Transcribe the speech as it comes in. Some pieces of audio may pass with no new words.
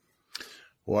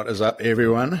What is up,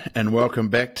 everyone, and welcome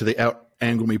back to the Out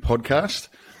Angle Me podcast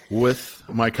with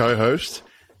my co-host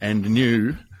and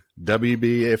new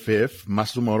WBFF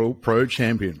Muscle Model Pro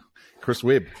Champion, Chris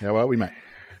Webb. How are we, mate?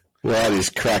 What is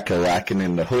crack-a-racking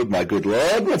in the hood, my good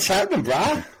lord? What's happening,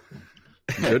 brah?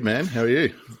 Good, man. How are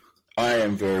you? I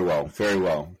am very well, very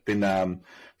well. Been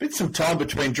some time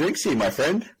between drinks here, my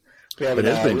friend. We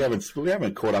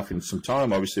haven't caught up in some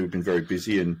time. Obviously, we've been very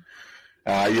busy, and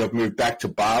you have moved back to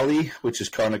Bali, which is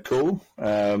kind of cool.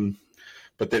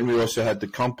 But then we also had the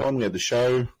comp on. We had the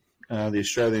show, the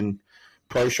Australian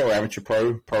Pro Show, Amateur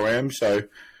Pro-Am. So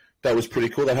that was pretty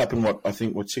cool. That happened,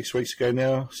 6 weeks ago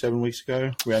now? 7 weeks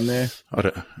ago? Around there? I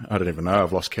don't even know.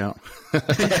 I've lost count.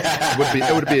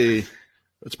 It would be.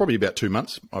 It's probably about 2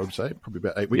 months, I would say. Probably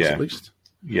about 8 weeks at least.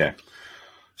 Yeah.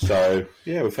 So,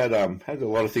 yeah, we've had a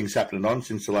lot of things happening on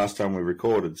since the last time we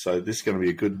recorded. So this is going to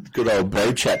be a good old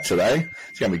bro chat today.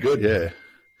 It's going to be good. Yeah.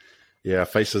 Yeah, our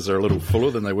faces are a little fuller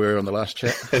than they were on the last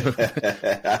chat.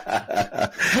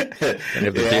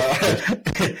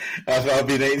 I've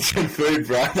been eating some food,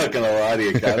 bro. I'm not going to lie to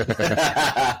you, cuz.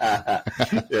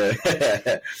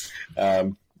 Yeah.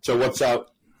 So what's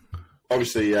up?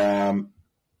 Obviously,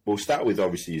 we'll start with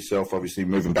obviously yourself, obviously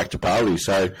moving back to Bali.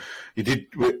 So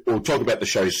we'll talk about the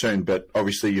show soon, but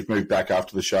obviously you've moved back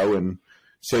after the show and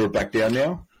settled back down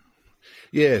now.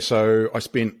 Yeah, so I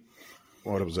spent,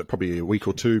 probably a week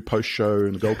or two post-show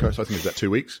in the Gold Coast. I think it was about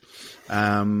 2 weeks.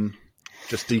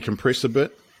 Just decompress a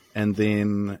bit and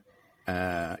then,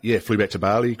 flew back to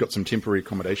Bali, got some temporary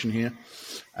accommodation here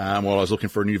while I was looking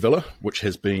for a new villa, which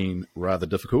has been rather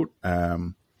difficult.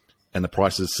 And the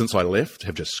prices since I left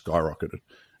have just skyrocketed.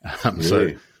 Really?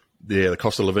 So, the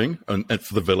cost of living and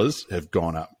for the villas have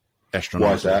gone up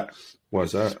astronomically. Why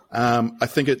is that? I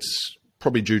think it's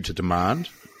probably due to demand,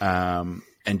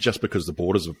 and just because the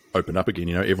borders have opened up again.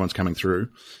 Everyone's coming through,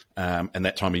 and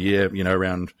that time of year,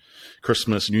 around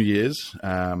Christmas, New Year's,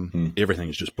 everything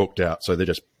is just booked out. So they're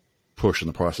just pushing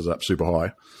the prices up super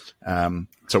high.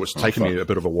 So it's taken me a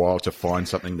bit of a while to find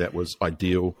something that was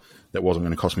ideal, that wasn't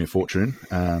going to cost me a fortune.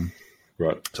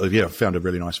 Right. So I found a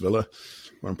really nice villa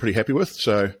where I'm pretty happy with.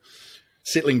 So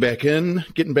settling back in,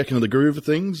 getting back into the groove of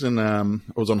things, and I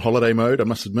was on holiday mode, I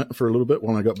must admit, for a little bit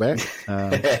when I got back.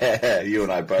 You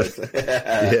and I both.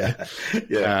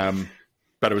 Yeah.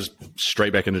 But it was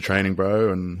straight back into training,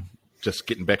 bro, and just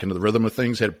getting back into the rhythm of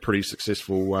things. Had a pretty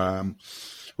successful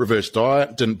reverse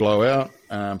diet, didn't blow out,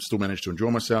 still managed to enjoy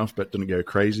myself, but didn't go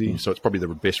crazy. So it's probably the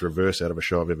best reverse out of a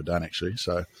show I've ever done, actually.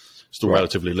 So still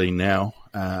relatively lean now,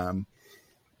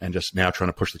 and just now trying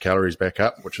to push the calories back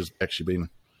up, which has actually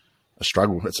been a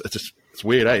struggle. It's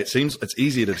weird, eh? It seems it's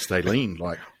easier to stay lean.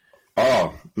 Like,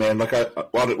 oh man, what's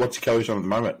your calories on at the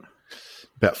moment?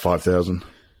 About 5,000.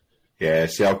 Yeah,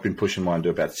 see, I've been pushing mine to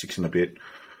about 6 and a bit.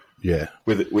 Yeah,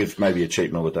 with maybe a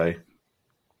cheat meal a day.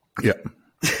 Yep.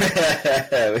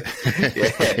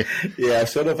 Yeah.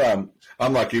 Sort of.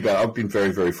 I'm like you, but I've been very,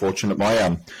 very fortunate.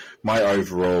 My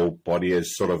overall body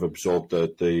has sort of absorbed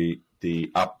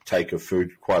the uptake of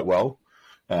food quite well.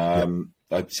 I'm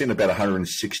sitting about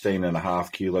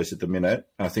 116.5 kilos at the minute.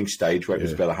 I think stage weight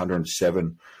was about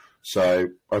 107. So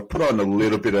I put on a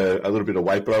little bit of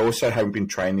weight, but I also haven't been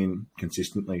training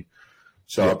consistently.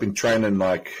 So I've been training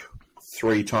like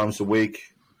 3 times a week,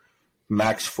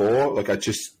 max 4. Like I've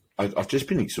just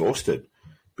been exhausted,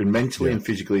 been mentally and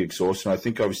physically exhausted. And I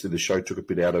think obviously the show took a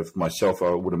bit out of myself. I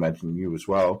would imagine you as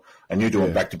well. And you're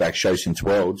doing back-to-back shows since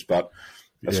Worlds, but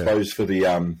I suppose for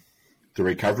the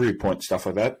recovery point, stuff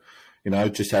like that,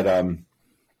 just had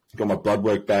got my blood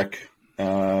work back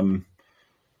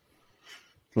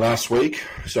last week.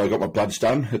 So I got my bloods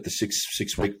done at the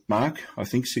six week mark, I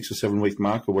think 6 or 7 week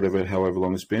mark or whatever, however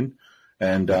long it's been.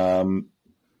 And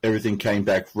everything came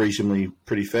back reasonably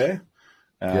pretty fair.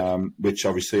 Which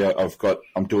obviously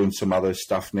I'm doing some other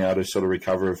stuff now to sort of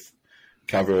recover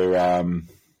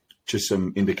just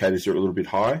some indicators that are a little bit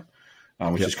high,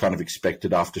 which is kind of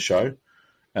expected after show.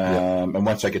 And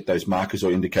once I get those markers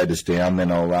or indicators down,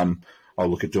 then I'll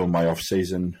look at doing my off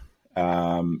season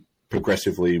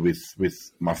progressively with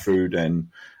my food and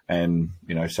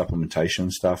supplementation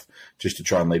and stuff, just to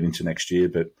try and lead into next year.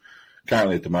 But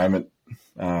currently at the moment,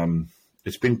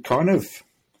 it's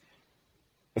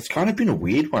kind of been a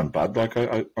weird one, bud. Like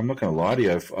I'm not going to lie to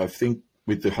you. I think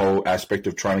with the whole aspect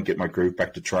of trying to get my groove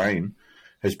back to train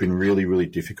has been really, really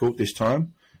difficult this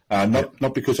time.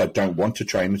 Not because I don't want to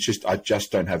train. It's just I just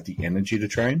don't have the energy to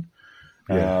train.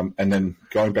 And then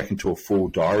going back into a full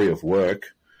diary of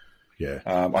work.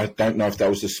 I don't know if that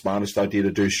was the smartest idea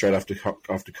to do straight after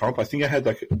comp. I think I had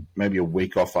like maybe a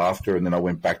week off after, and then I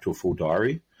went back to a full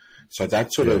diary. So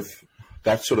that sort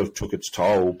of took its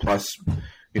toll. Plus,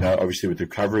 obviously with the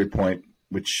recovery point,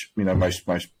 which, most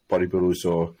bodybuilders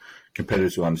or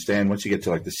competitors will understand, once you get to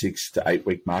like the 6 to 8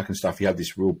 week mark and stuff, you have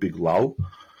this real big lull.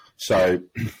 So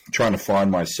trying to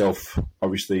find myself,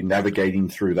 obviously navigating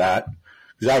through that,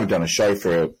 because I haven't done a show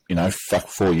for,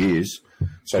 4 years.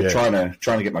 So trying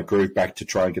to get my groove back to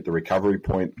try and get the recovery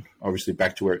point, obviously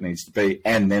back to where it needs to be.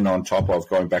 And then on top of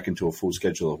going back into a full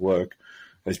schedule of work,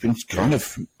 it's been kind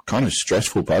of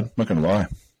stressful, bud. I'm not going to lie.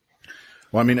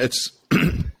 Well, I mean, it's,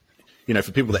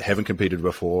 for people that haven't competed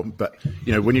before, but,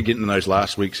 when you're getting in those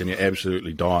last weeks and you're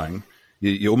absolutely dying,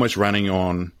 you're almost running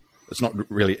on, it's not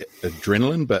really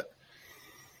adrenaline, but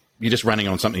you're just running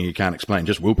on something you can't explain,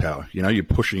 just willpower. You're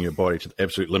pushing your body to the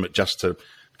absolute limit just to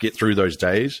get through those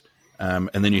days. And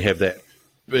then you have that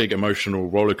big emotional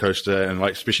roller coaster, and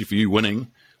like, especially for you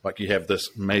winning, like you have this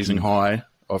amazing high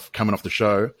of coming off the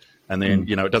show. And then,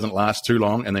 it doesn't last too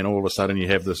long. And then all of a sudden you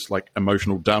have this like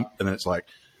emotional dump, and then it's like,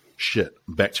 shit,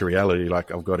 back to reality.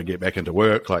 Like, I've got to get back into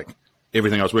work. Like,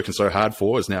 everything I was working so hard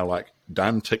for is now like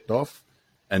done, ticked off.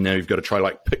 And now you've got to try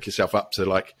like pick yourself up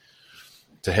to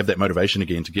have that motivation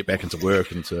again, to get back into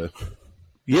work and to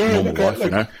normal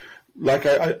life,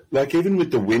 Like even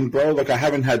with the win, bro, like I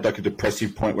haven't had like a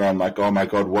depressive point where I'm like, oh my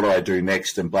God, what do I do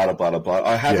next? And blah, blah, blah, blah.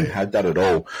 I haven't had that at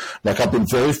all. Like, I've been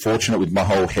very fortunate with my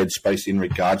whole headspace in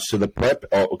regards to the prep,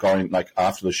 or going like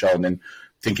after the show and then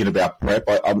thinking about prep.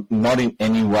 I'm not in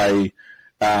any way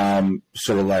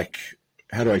sort of like,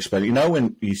 how do I explain it?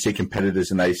 When you see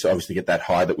competitors and they obviously get that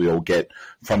high that we all get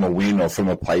from a win or from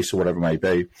a place or whatever it may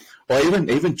be, or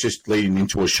even just leading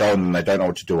into a show and they don't know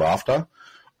what to do after.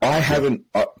 I haven't.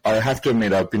 I have to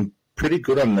admit, I've been pretty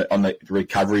good on the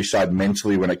recovery side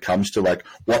mentally when it comes to like,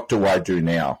 what do I do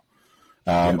now?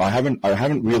 I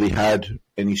haven't really had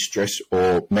any stress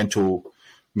or mental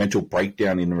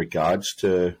breakdown in regards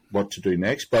to what to do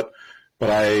next. But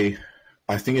I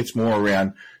think it's more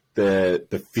around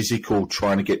the physical,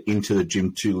 trying to get into the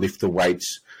gym to lift the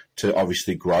weights to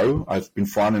obviously grow. I've been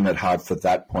finding it hard for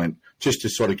that point, just to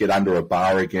sort of get under a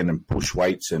bar again and push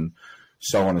weights and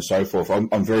so on and so forth.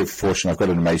 I'm very fortunate. I've got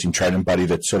an amazing training buddy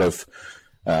that sort of,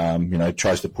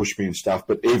 tries to push me and stuff.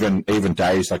 But even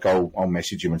days, like I'll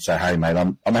message him and say, hey mate,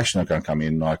 I'm actually not going to come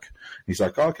in. Like, he's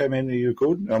like, oh, okay, man, are you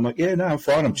good? And I'm like, yeah, no, I'm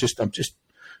fine. I'm just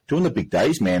doing the big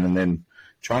days, man. And then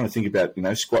trying to think about,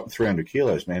 squatting 300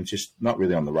 kilos, man, just not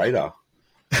really on the radar.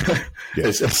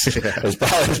 As bad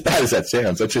as that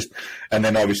sounds. And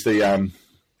then obviously,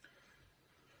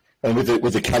 and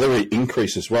with the calorie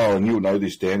increase as well, and you'll know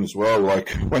this, Dan, as well,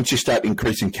 like once you start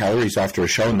increasing calories after a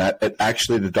show and that, it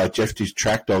actually, the digestive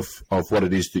tract of what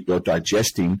it is that you're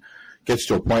digesting gets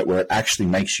to a point where it actually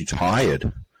makes you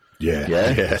tired.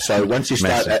 Yeah. So once you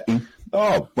start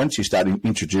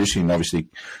introducing obviously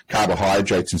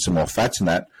carbohydrates and some more fats and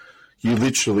that, you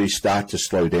literally start to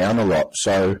slow down a lot.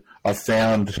 So I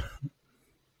found,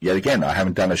 yet again, I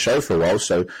haven't done a show for a while,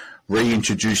 so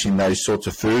reintroducing those sorts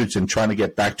of foods and trying to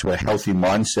get back to a healthy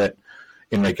mindset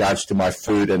in regards to my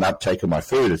food and uptake of my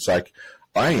food. It's like,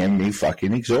 I am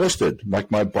fucking exhausted.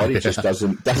 Like, my body just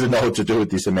doesn't know what to do with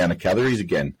this amount of calories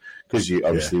again, because you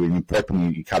obviously when you prep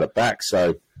and you cut it back.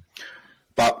 So,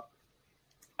 but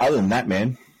other than that,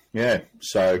 man, yeah.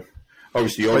 So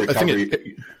obviously your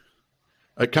recovery.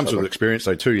 It comes with experience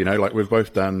though too, like we've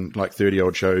both done like 30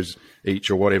 odd shows each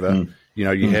or whatever.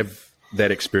 You have that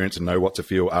experience and know what to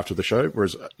feel after the show.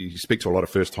 Whereas you speak to a lot of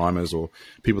first timers or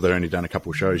people that only done a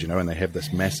couple of shows, and they have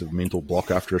this massive mental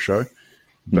block after a show.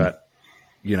 But,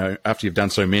 after you've done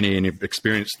so many and you've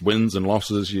experienced wins and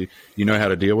losses, you know how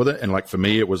to deal with it. And like, for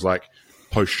me, it was like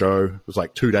post show, it was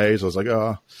like 2 days. I was like,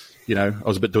 I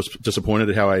was a bit disappointed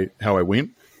at how I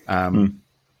went.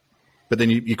 But then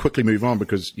you quickly move on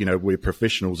because, we're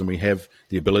professionals and we have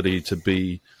the ability to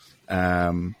be,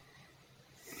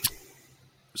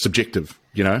 subjective,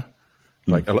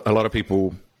 like a lot of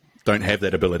people don't have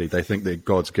that ability. They think they're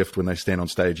God's gift when they stand on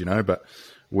stage, but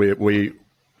we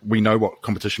know what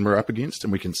competition we're up against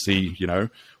and we can see,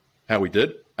 how we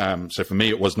did. So for me,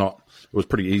 it was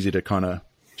pretty easy to kind of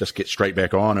just get straight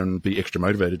back on and be extra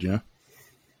motivated,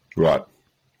 Right.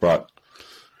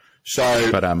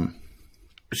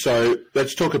 So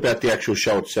let's talk about the actual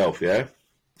show itself. Yeah.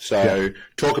 So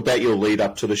talk about your lead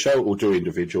up to the show. We'll do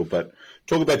individual, but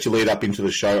talk about your lead up into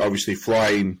the show. Obviously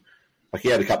flying, like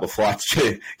you had a couple of flights.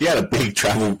 You had a big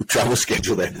travel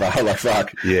schedule there, bro. Like,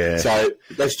 fuck. Yeah. So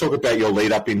let's talk about your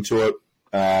lead up into it.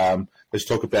 Let's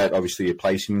talk about obviously your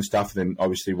placing and stuff, and then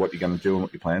obviously what you're going to do and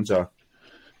what your plans are.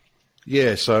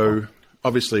 Yeah. So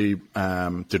obviously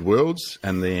did Worlds,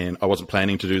 and then I wasn't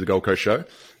planning to do the Gold Coast show,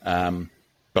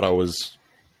 but I was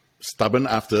stubborn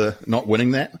after not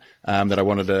winning that I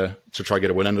wanted to try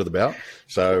get a win under the belt.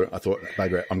 So I thought,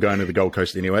 bugger it, I'm going to the Gold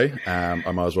Coast anyway.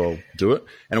 I might as well do it.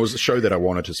 And it was a show that I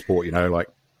wanted to support, you know, like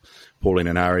Pauline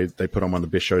and Ari, they put on one of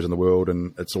the best shows in the world,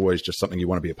 and it's always just something you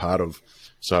want to be a part of.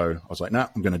 So I was like, nah,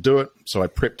 I'm going to do it. So I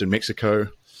prepped in Mexico,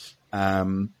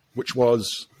 which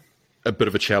was a bit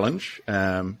of a challenge.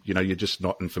 You know, you're just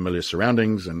not in familiar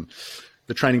surroundings, and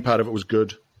the training part of it was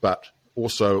good, but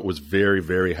also it was very,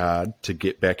 very hard to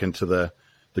get back into the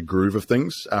groove of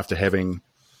things after having,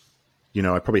 you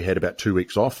know, I probably had about 2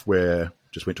 weeks off where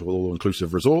just went to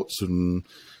all-inclusive resorts and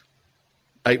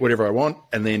ate whatever I want,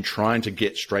 and then trying to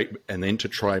get straight and then to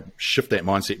try shift that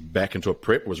mindset back into a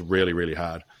prep was really, really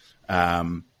hard.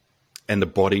 And the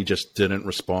body just didn't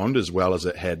respond as well as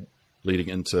it had leading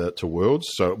into Worlds.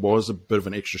 So it was a bit of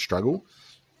an extra struggle.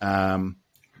 But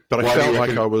I felt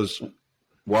like I was...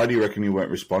 Why do you reckon you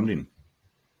weren't responding?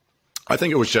 I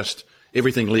think it was just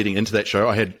everything leading into that show.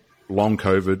 I had long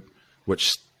COVID,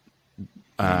 which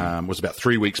was about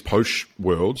 3 weeks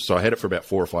post-Worlds. So I had it for about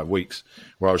 4 or 5 weeks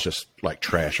where I was just like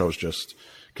trash. I was just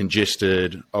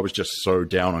congested. I was just so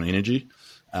down on energy.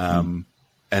 And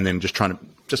then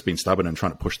just being stubborn and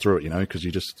trying to push through it, you know, because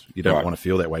you don't want to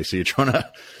feel that way. So you're trying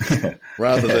to,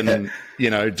 rather than, you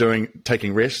know,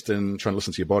 taking rest and trying to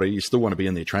listen to your body, you still want to be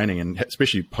in there training, and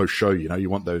especially post-show, you know, you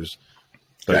want those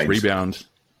rebound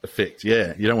effects.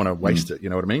 Yeah, you don't want to waste it, you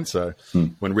know what I mean? So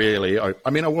when really, I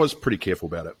was pretty careful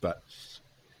about it, but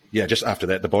yeah, just after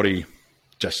that, the body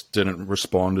just didn't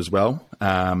respond as well.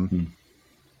 That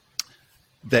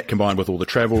combined with all the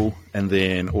travel, and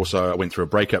then also I went through a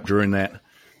breakup during that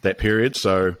period.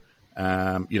 So,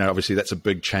 you know, obviously that's a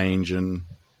big change in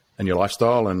your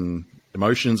lifestyle and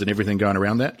emotions and everything going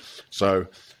around that. So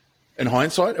in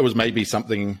hindsight, it was maybe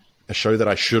a show that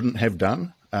I shouldn't have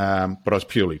done. But I was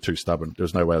purely too stubborn. There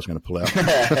was no way I was going to pull out.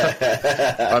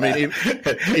 I mean,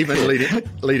 even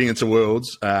leading into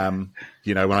Worlds,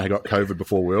 you know, when I got COVID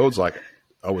before Worlds, like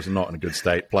I was not in a good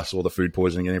state, plus all the food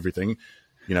poisoning and everything.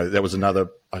 You know, that was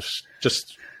I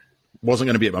just wasn't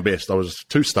going to be at my best. I was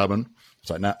too stubborn. It's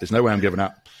like, nah, there's no way I'm giving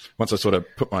up. Once I sort of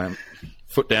put my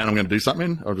foot down, I'm going to do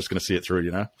something. I'm just going to see it through,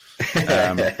 you know?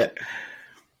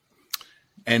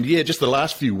 And yeah, just the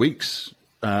last few weeks,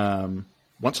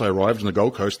 once I arrived on the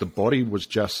Gold Coast, the body was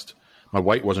my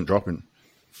weight wasn't dropping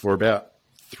for about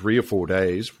 3 or 4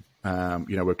 days. You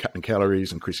know, we're cutting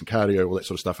calories, increasing cardio, all that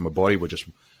sort of stuff. And my body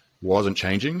wasn't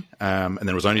changing. And then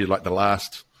it was only like the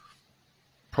last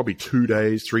probably 2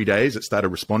 days, 3 days, it started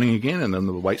responding again. And then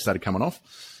the weight started coming off.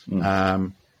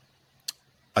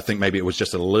 I think maybe it was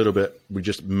just a little bit, we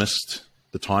just missed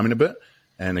the timing a bit.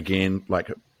 And again,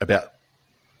 like about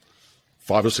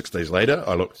 5 or 6 days later,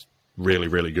 I looked really,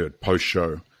 really good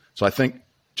post-show. So I think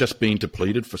just being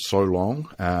depleted for so long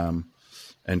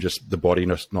and just the body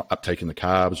not uptaking the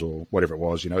carbs or whatever it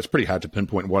was, you know, it's pretty hard to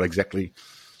pinpoint what exactly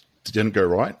didn't go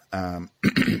right.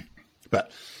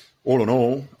 But all in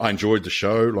all, I enjoyed the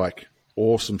show, like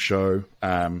awesome show.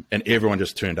 And everyone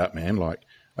just turned up, man. Like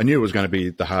I knew it was going to be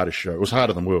the hardest show. It was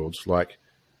harder than Worlds. Like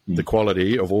the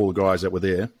quality of all the guys that were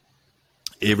there,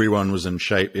 everyone was in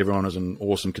shape. Everyone was in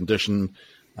awesome condition.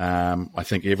 I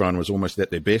think everyone was almost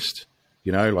at their best,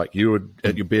 you know, like you were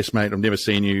at your best, mate. I've never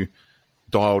seen you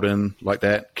dialed in like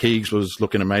that. Keegs was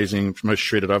looking amazing, most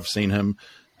shredded I've seen him.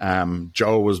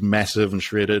 Joel was massive and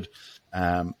shredded.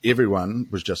 Everyone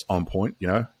was just on point, you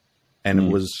know, and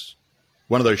it was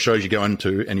one of those shows you go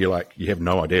into and you're like, you have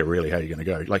no idea really how you're going to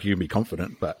go. Like you can be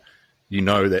confident, but you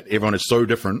know that everyone is so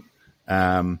different.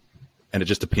 And it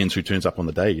just depends who turns up on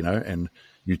the day, you know, and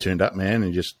you turned up, man, and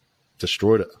you just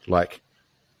destroyed it. Like,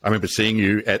 I remember seeing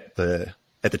you at the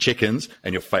check-ins,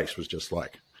 and your face was just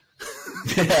like,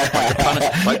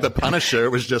 like the Punisher. It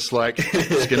was just like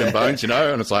skin and bones, you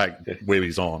know. And it's like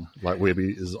Webby's on, like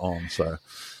Webby is on. So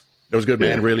it was good,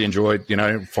 man. Yeah. Really enjoyed. You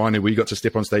know, finally we got to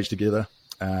step on stage together,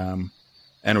 and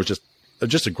it was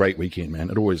just a great weekend,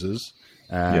 man. It always is.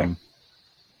 I've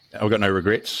got no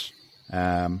regrets.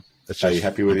 It's just are you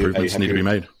happy with improvements need to be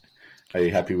made. Are you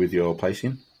happy with your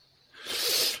placing?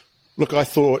 Look, I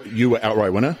thought you were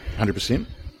outright winner, 100%.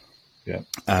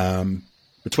 Yeah.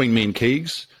 Between me and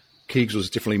Keegs was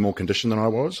definitely more conditioned than I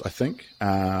was, I think.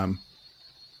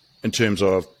 In terms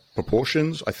of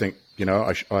proportions, I think, you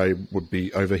know, I would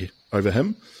be over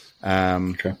him.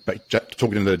 Okay. But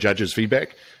talking to the judges'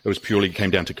 feedback, it was purely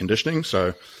came down to conditioning.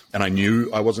 So, and I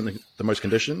knew I wasn't the most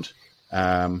conditioned.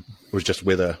 It was just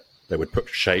whether they would put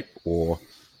shape or,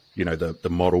 you know, the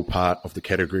model part of the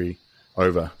category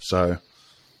over. So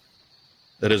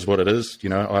it is what it is. You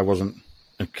know, I wasn't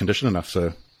conditioned enough,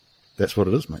 so that's what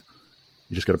it is, mate.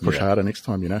 You just got to push harder next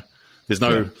time, you know. There's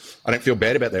no, I don't feel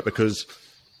bad about that because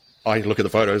I look at the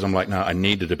photos, I'm like, no, I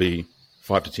needed to be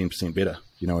 5 to 10% better.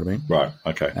 You know what I mean? Right.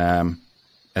 Okay.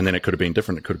 And then it could have been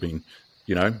different. It could have been,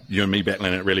 you and me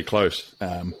battling it really close.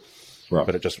 Right.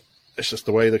 But it's just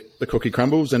the way the cookie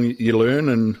crumbles, and you learn.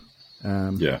 And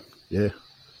yeah.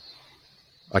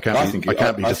 I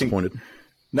can't be disappointed.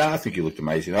 No, I think you looked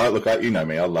amazing. You know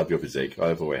me. I love your physique.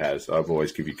 I've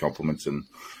always give you compliments, and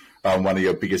I'm one of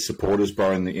your biggest supporters,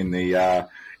 bro. In the eye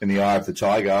of the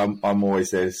tiger, I'm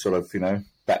always there, sort of,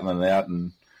 battling it out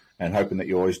and hoping that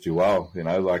you always do well.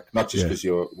 Not just because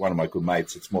you're one of my good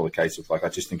mates. It's more the case of I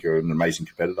just think you're an amazing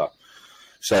competitor.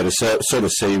 So to sort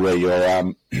of see where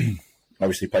you're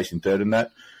obviously placing third in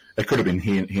that, it could have been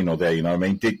here nor there. You know what I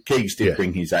mean? Keegs did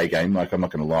bring his A game. I'm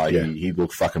not going to lie. Yeah. He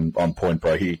looked fucking on point,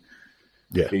 bro. He's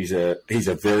a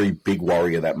very big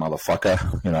warrior, that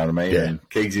motherfucker. You know what I mean? Yeah. And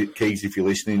Keegs, if you're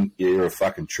listening, you're a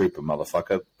fucking trooper,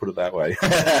 motherfucker. Put it that way.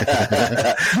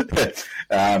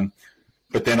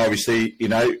 But then obviously,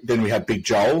 then we had Big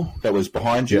Joel that was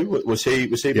behind you. Yep. Was he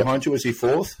behind you? Was he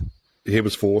fourth? He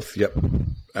was fourth. Yep.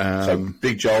 So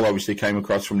Big Joel obviously came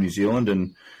across from New Zealand,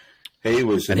 and he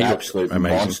was an absolute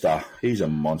monster. He's a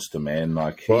monster, man.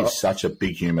 He's such a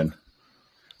big human.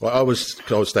 Well, I was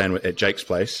staying at Jake's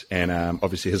place, and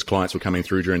obviously his clients were coming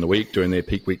through during the week, doing their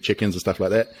peak week check-ins and stuff like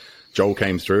that. Joel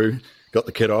came through, got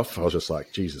the kid off. I was just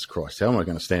like, Jesus Christ, how am I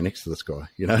going to stand next to this guy?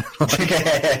 Yeah.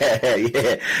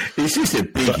 He's just a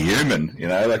big human,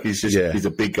 he's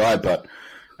a big guy. But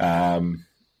for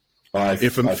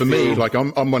me,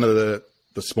 I'm one of the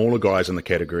smaller guys in the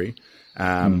category.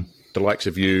 The likes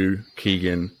of you,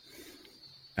 Keegan,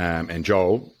 and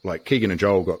Joel, Keegan and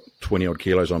Joel got 20 odd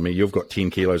kilos on me. You've got 10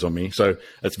 kilos on me. So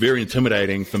it's very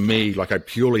intimidating for me. I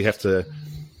purely have to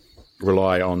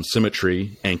rely on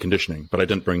symmetry and conditioning, but I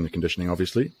didn't bring the conditioning,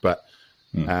 obviously. But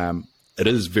it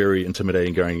is very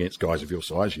intimidating going against guys of your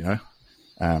size, So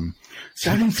I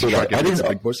didn't feel that. I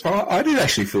didn't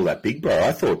actually feel that big, bro.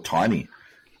 I thought tiny.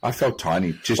 I felt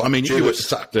tiny. You were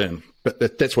sucked in,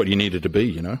 but that's what you needed to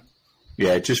be,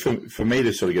 Yeah, just for me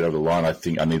to sort of get over the line, I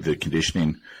think I need the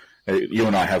conditioning. You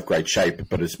and I have great shape,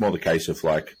 but it's more the case of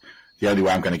the only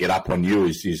way I'm going to get up on you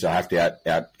is I have to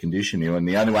out condition you, and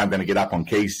the only way I'm going to get up on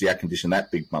Keegs is to out condition that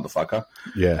big motherfucker.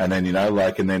 Yeah, and then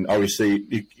and then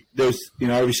obviously there was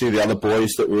obviously the other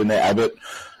boys that were in there. Abbott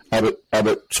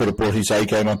sort of brought his A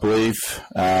game, I believe.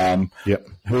 Yep.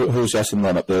 Who was else in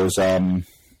the lineup? There was Sean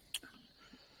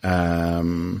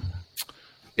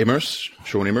Emmerich.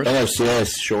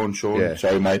 Yes, Sean. Yeah.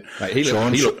 Sorry, mate. He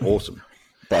looked awesome.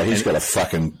 But he's got a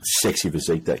fucking sexy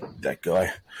physique, that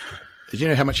guy. Did you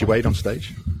know how much he weighed on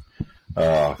stage?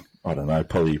 I don't know,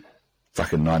 probably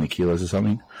fucking 90 kilos or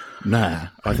something. Nah,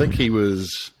 I think he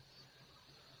was...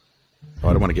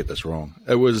 I don't want to get this wrong.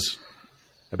 It was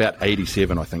about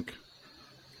 87, I think.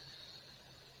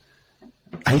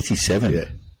 87?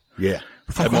 Yeah.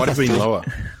 It might have been lower.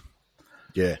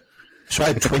 Yeah. So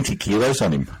I had 20 kilos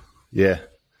on him. Yeah.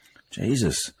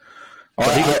 Jesus.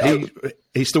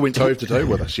 He still went toe-to-toe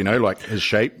with us, his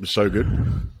shape was so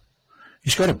good.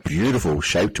 He's got a beautiful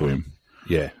shape to him.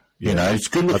 Yeah. He's a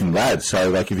good-looking lad.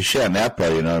 So, if you're shouting out,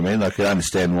 bro, you know what I mean? I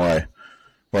understand why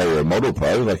you're a model,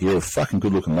 bro. You're a fucking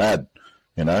good-looking lad,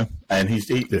 And I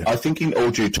think in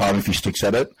all due time, if he sticks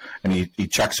at it and he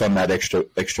chucks on that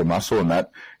extra muscle and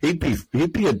that, he'd be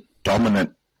a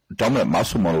dominant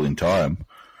muscle model in time.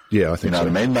 Yeah, I think what I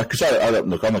mean? Because I'm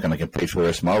not going to compete for the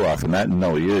rest of my life and that, and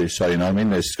nor are you. So,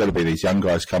 there's got to be these young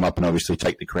guys come up and obviously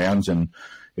take the crowns and,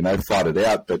 fight it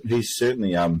out. But he's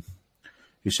certainly one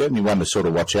to sort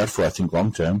of watch out for, I think,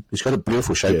 long term. He's got a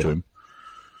beautiful shape to him.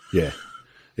 Yeah.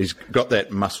 He's got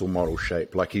that muscle model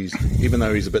shape. Even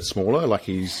though he's a bit smaller,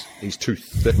 he's too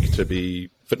thick to be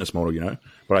fitness model,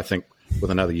 But I think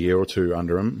with another year or two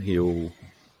under him, he'll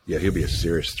be a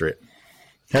serious threat.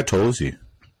 How tall is he?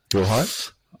 Your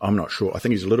height? I'm not sure. I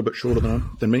think he's a little bit shorter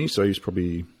than me, so he's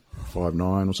probably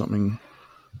 5'9" or something.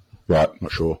 Right.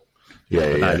 Not sure.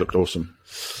 Yeah. He looked awesome.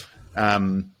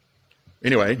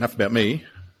 Anyway, enough about me.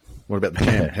 What about the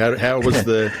camp? How was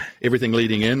everything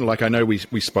leading in? I know we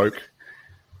spoke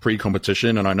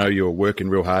pre-competition, and I know you were working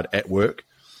real hard at work,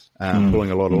 pulling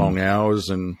a lot of long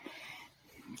hours, and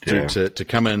to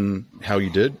come in how you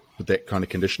did with that kind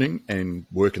of conditioning and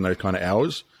working those kind of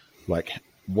hours,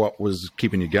 what was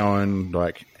keeping you going?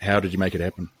 How did you make it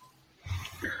happen?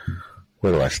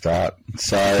 Where do I start?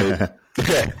 So,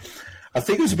 I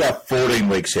think it was about 14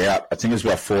 weeks out. I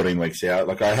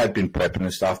had been prepping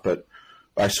and stuff, but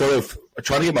I sort of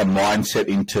tried to get my mindset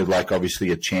into,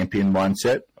 obviously a champion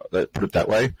mindset, let's put it that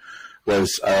way,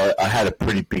 was I had a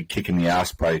pretty big kick in the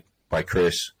ass by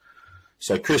Chris.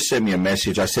 So Chris sent me a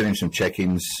message. I sent him some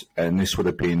check-ins, and this would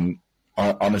have been,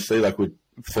 honestly,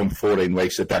 from 14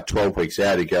 weeks, about 12 weeks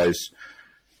out, he goes,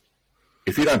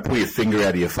 if you don't pull your finger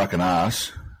out of your fucking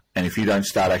ass, and if you don't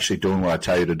start actually doing what I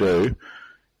tell you to do,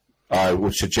 I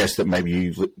would suggest that maybe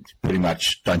you pretty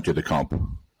much don't do the comp.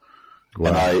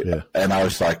 Wow, and I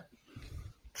was like,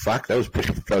 fuck, that was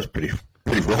pretty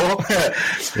raw.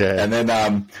 Yeah. And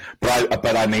then,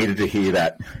 but I needed to hear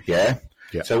that. Yeah.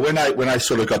 Yeah. So when I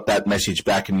sort of got that message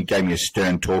back, and he gave me a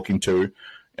stern talking to,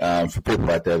 for people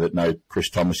out there that know Chris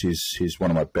Thomas, he's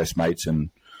one of my best mates,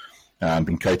 and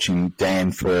been coaching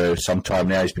Dan for some time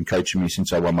now. He's been coaching me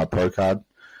since I won my pro card.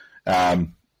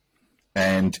 And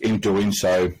in doing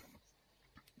so,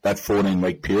 that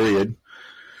 14-week period,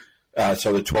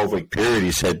 so the 12-week period,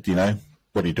 he said,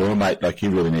 what are you doing, mate? Like, you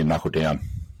really need to knuckle down.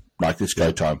 Like, this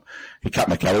go time. He cut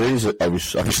my calories. I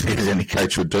was obviously, as any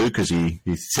coach would do, because he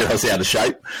said I was out of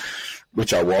shape,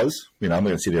 which I was. I'm not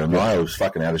going to sit here and lie. I was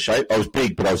fucking out of shape. I was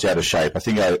big, but I was out of shape. I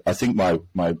think my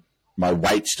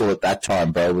weight still at that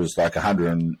time, bro, was like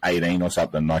 118 or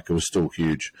something. Like, it was still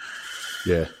huge.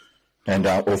 Yeah. And,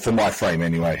 or for my frame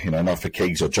anyway, not for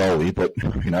Keegs or Jolie, but,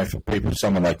 for people,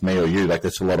 someone like me or you, like,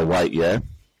 that's a lot of weight, yeah?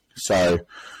 So,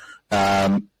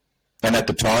 and at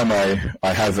the time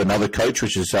I have another coach,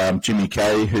 which is, Jimmy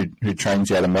Kay, who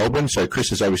trains out of Melbourne. So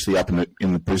Chris is obviously up in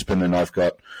the Brisbane, and I've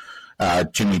got,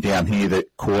 Jimmy down here that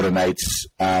coordinates,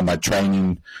 my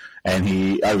training, and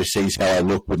he oversees how I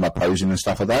look with my posing and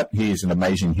stuff like that. He is an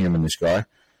amazing human, this guy,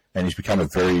 and he's become a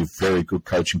very, very good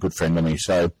coach and good friend to me.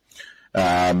 So,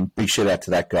 big shout out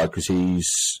to that guy, because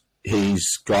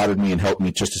he's guided me and helped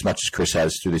me just as much as Chris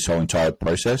has through this whole entire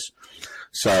process.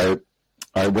 So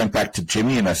I went back to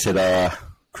Jimmy and I said,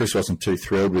 Chris wasn't too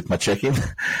thrilled with my check-in.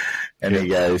 And he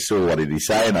goes, so what did he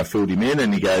say? And I filled him in,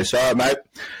 and he goes, all right, mate,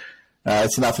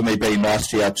 it's enough of me being nice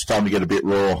to you. It's time to get a bit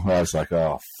raw. And I was like,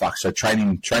 oh, fuck. So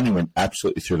training went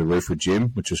absolutely through the roof with Jim,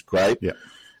 which was great. Yeah.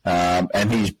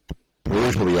 And he's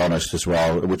brutally honest as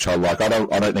well, which I like. I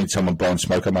don't need someone blowing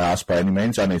smoke on my ass by any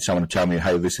means. I need someone to tell me,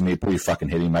 hey, listen here, pull your fucking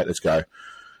head in, mate. Let's go.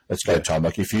 Tom.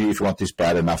 Like, if you want this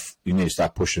bad enough, you need to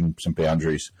start pushing some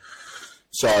boundaries.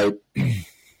 So we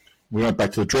went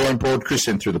back to the drawing board. Chris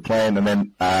sent through the plan, and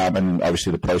then and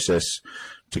obviously the process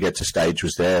to get to stage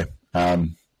was there.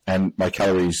 And my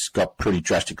calories got pretty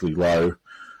drastically low.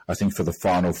 I think for the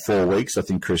final 4 weeks, I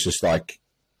think Chris is like,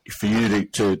 for you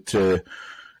to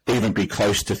even be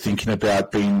close to thinking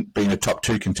about being a top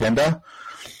 2 contender.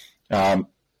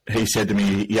 He said to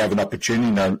me, you have an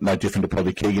opportunity, no different to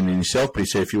probably Keegan and yourself, but he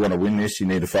said, if you want to win this, you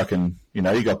need to fucking, you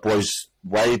got boys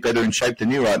way better in shape than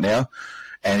you right now.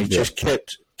 And he just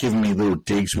kept giving me little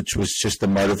digs, which was just the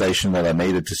motivation that I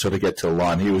needed to sort of get to the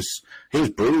line. He was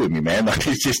brutal with me, man. Like,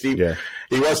 he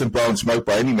wasn't blowing smoke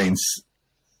by any means,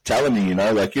 telling me,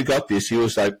 like, you got this. He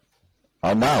was like,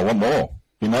 oh no, I want more.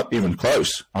 You're not even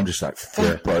close. I'm just like,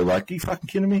 fuck, bro. Like, are you fucking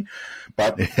kidding me?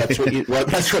 But that's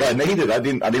what I needed. I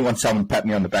didn't want someone patting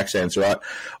me on the back saying it's all right.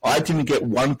 I didn't get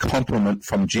one compliment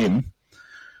from Jim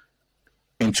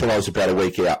until I was about a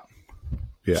week out.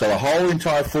 Yeah. So the whole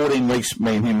entire 14 weeks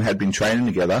me and him had been training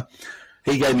together,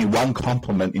 he gave me one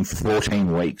compliment in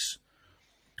 14 weeks.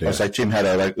 Yeah. I was like, Jim, how do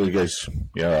I like? He goes,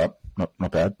 yeah, all right,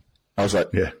 not bad. I was like,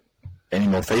 yeah. Any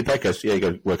more feedback? He goes, yeah, you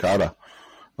got to work harder.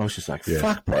 I was just like,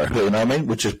 fuck, bro. You know what I mean?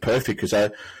 Which is perfect,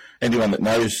 because anyone that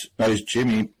knows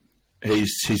Jimmy,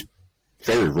 he's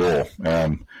very raw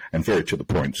and very to the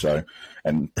point. So,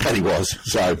 and that he was.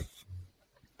 So,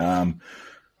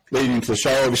 leading into the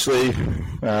show, obviously,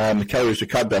 the calories were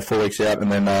cut about 4 weeks out,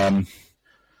 and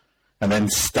then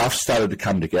stuff started to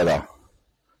come together.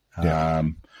 Yeah.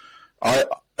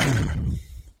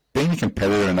 Being a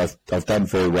competitor, and I've done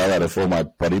very well out of all my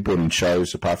bodybuilding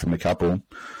shows, apart from a couple.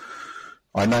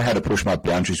 I know how to push my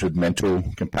boundaries with mental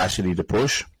capacity to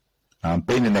push.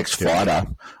 Being an ex-fighter,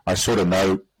 I sort of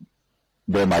know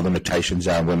where my limitations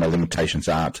are and where my limitations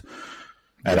aren't.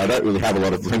 And I don't really have a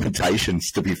lot of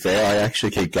limitations, to be fair. I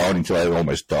actually keep going until I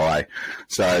almost die.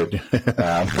 So,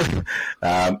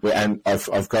 and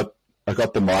I've got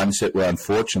the mindset where,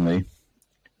 unfortunately,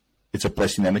 it's a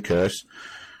blessing and a curse,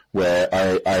 where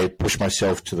I push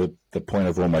myself to the point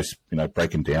of almost,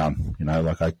 breaking down.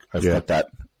 Like I've got that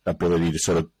ability to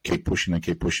sort of keep pushing and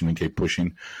keep pushing and keep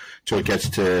pushing till it gets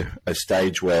to a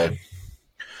stage where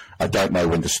I don't know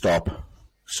when to stop.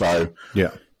 So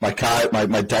my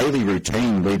daily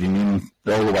routine leading in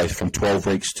all the way from 12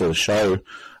 weeks to the show,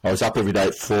 I was up every day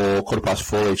at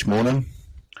 4:15 each morning.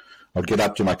 I'd get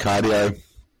up to my cardio,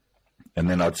 and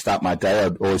then I'd start my day.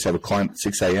 I'd always have a client at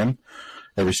 6 a.m.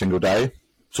 every single day,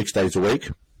 6 days a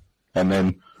week. And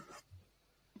then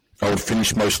I would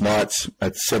finish most nights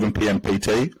at 7 p.m.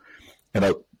 PT, and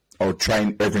I would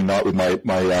train every night with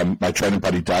my training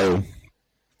buddy Dale,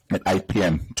 at 8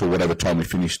 p.m. till whatever time we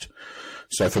finished.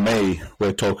 So for me,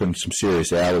 we're talking some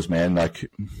serious hours, man. Like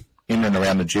in and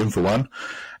around the gym for one,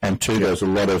 and two, there was a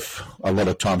lot of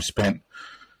time spent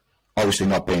obviously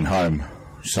not being home.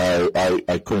 So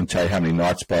I couldn't tell you how many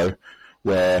nights, bro,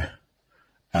 where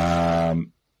is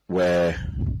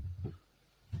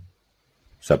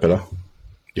that better?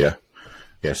 Yeah.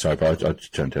 Sorry, bro. I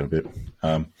just turned down a bit.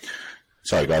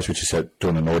 Sorry, guys. We're just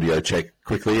doing an audio check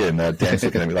quickly, and Dan's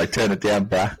looking at me like, "Turn it down,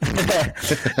 bruh."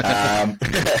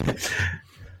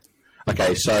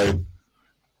 Okay, so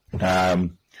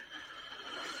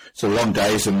long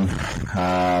days, and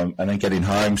then getting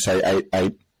home, say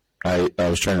 8. I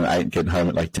was training at 8 and getting home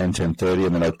at like 10:30,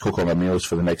 and then I'd cook all my meals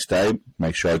for the next day.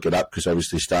 Make sure I get up, because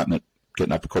obviously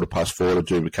getting up at 4:15 to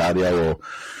do cardio or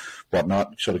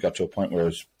whatnot, sort of got to a point where it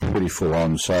was pretty full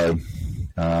on. So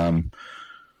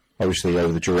obviously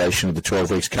over the duration of the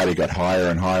 12 weeks, cardio got higher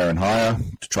and higher and higher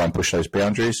to try and push those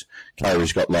boundaries.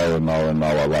 Calories got lower and lower and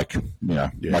lower, like,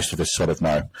 most of us sort of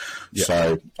know. Yeah.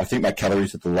 So I think my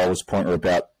calories at the lowest point were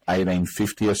about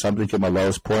 1850 or something at my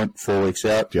lowest point 4 weeks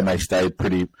out. Yeah. And they stayed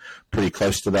pretty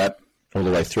close to that all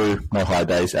the way through. No high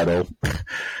days at all.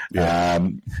 Yeah.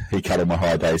 He cut all my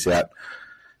high days out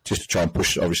just to try and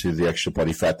push, obviously, the extra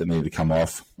body fat that needed to come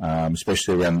off,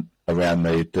 especially around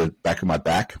the back of my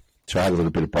back. So I had a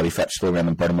little bit of body fat still around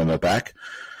the bottom of my back,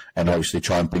 and obviously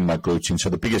try and bring my glutes in. So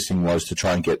the biggest thing was to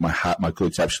try and get my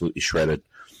glutes absolutely shredded.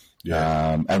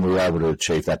 Yeah. And we were able to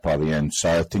achieve that by the end.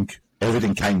 So I think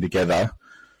everything came together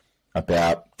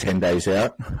about 10 days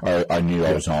out. I knew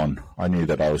I was on. I knew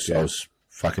that I was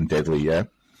fucking deadly, yeah?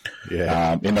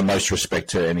 Yeah. In the most respect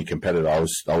to any competitor,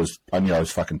 I knew I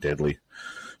was fucking deadly.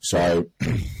 So,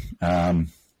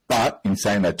 but in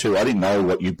saying that too, I didn't know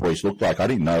what you boys looked like. I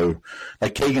didn't know,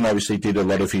 like Keegan obviously did a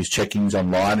lot of his check-ins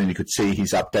online, and you could see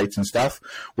his updates and stuff,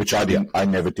 which I didn't. I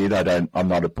never did. I'm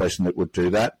not a person that would do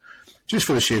that, just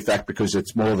for the sheer fact, because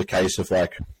it's more the case of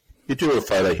like, you do a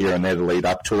photo here and there to lead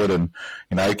up to it, and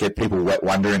get people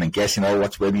wondering and guessing,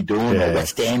 what's Webby doing, or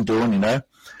what's Dan doing,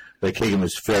 But Keegan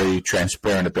was very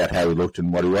transparent about how he looked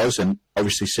and what he was, and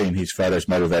obviously seeing his photos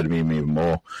motivated me even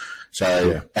more.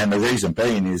 So, and the reason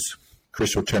being is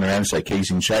Chris will turn around and say, "Key's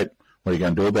in shape. What are you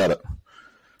going to do about it?"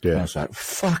 Yeah. And I was like,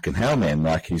 "Fucking hell, man!"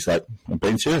 Like, he's like, "I'm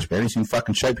being serious, man. He's in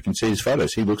fucking shape. You can see his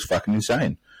photos. He looks fucking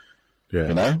insane.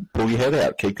 Yeah. Pull your head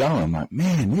out, keep going." I'm like,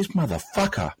 "Man, this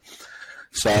motherfucker."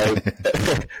 So,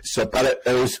 but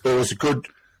it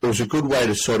was a good way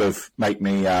to sort of make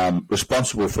me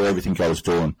responsible for everything I was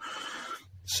doing.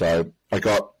 So I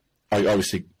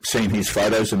obviously seen his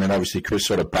photos, and then obviously Chris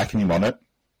sort of backing him on it,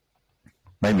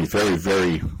 made me very,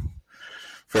 very,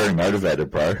 very motivated,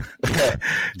 bro.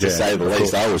 To say the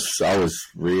least. I was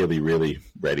really, really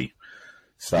ready.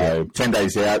 So 10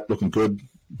 days out, looking good.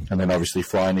 And then obviously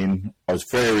flying in, I was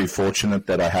very fortunate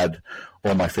that I had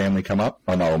all my family come up.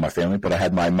 Well, not all my family, but I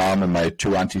had my mum and my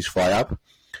 2 aunties fly up,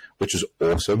 which is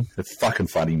awesome. It's fucking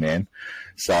funny, man.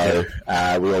 So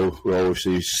we all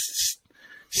obviously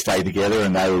stayed together,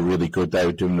 and they were really good. They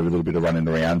were doing a little bit of running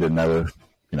around, and they were,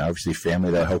 obviously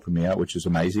family. They were helping me out, which was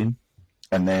amazing.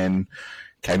 And then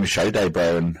came a show day,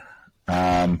 bro,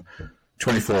 and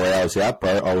 24 hours out,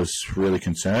 bro, I was really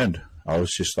concerned. I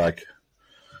was just like,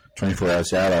 24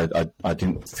 hours out, I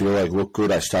didn't feel like look good.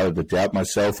 I started to doubt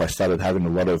myself. I started having a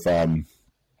lot of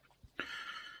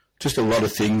just a lot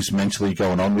of things mentally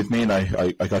going on with me, and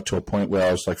I got to a point where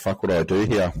I was like, fuck, what do I do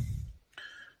here?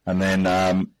 And then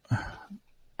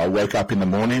I woke up in the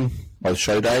morning on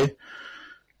show day,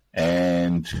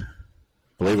 and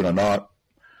believe it or not,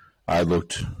 I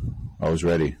was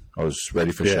ready. I was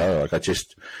ready for show. Like, I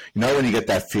just, when you get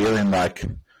that feeling like,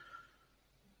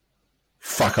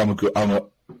 fuck,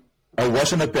 it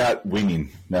wasn't about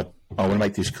winning. Now, I want to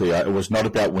make this clear. It was not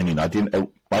about winning. I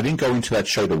didn't go into that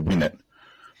show to win it.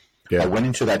 Yeah. I went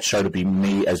into that show to be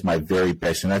me as my very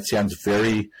best. And that sounds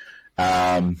very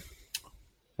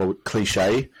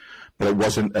cliche, but it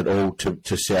wasn't at all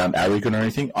to sound arrogant or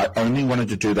anything. I only wanted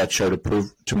to do that show to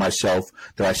prove to myself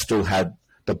that I still had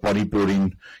the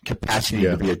bodybuilding capacity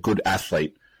to be a good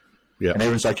athlete. Yeah. And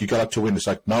everyone's like, you got up to win. It's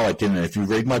like, no, I didn't. If you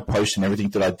read my posts and everything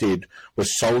that I did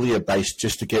was solely based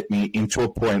just to get me into a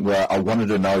point where I wanted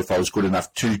to know if I was good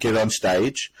enough to get on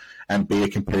stage and be a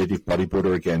competitive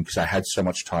bodybuilder again, because I had so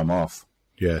much time off.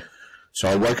 Yeah. So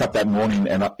I woke up that morning,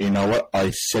 and you know what?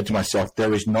 I said to myself,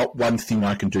 there is not one thing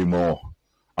I can do more.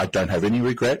 I don't have any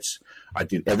regrets. I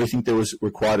did everything that was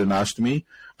required and asked of me.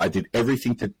 I did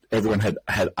everything that everyone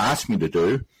had asked me to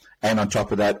do. And on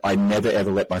top of that, I never,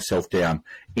 ever let myself down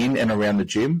in and around the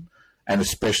gym, and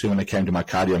especially when it came to my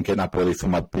cardio and getting up early for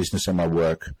my business and my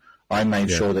work. I made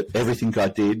sure that everything I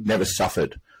did never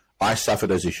suffered. I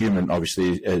suffered as a human,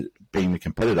 obviously, being a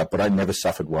competitor, but I never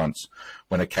suffered once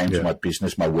when it came to my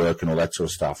business, my work, and all that sort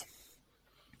of stuff.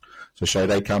 So show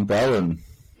day come, bro, and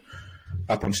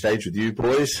up on stage with you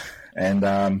boys, and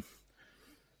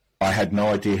I had no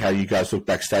idea how you guys look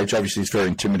backstage. Obviously, it's very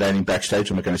intimidating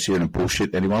backstage. I'm not going to sit here and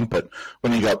bullshit anyone, but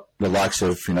when you got the likes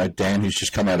of, you know, Dan, who's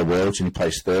just come out of Worlds and he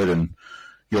plays third, and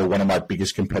you're one of my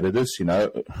biggest competitors, you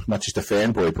know, not just a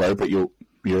fanboy, bro, but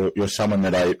you're someone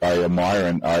that I admire,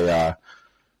 and I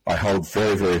hold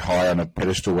very, very high on a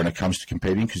pedestal when it comes to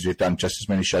competing, because you've done just as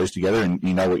many shows together and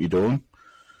you know what you're doing.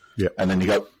 Yeah. And then you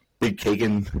got Big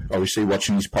Keegan, obviously,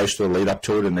 watching his poster lead up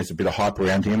to it, and there's a bit of hype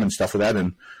around him and stuff like that.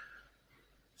 And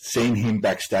seeing him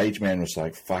backstage, man, was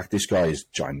like, fuck, this guy is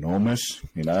ginormous,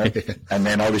 you know? And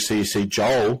then obviously you see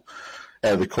Joel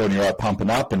out of the corner of your eye pumping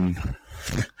up, and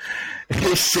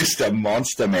he's just a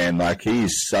monster, man. Like,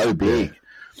 he's so big,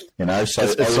 you know? So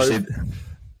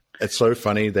it's so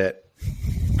funny that,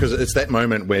 because it's that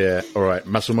moment where, all right,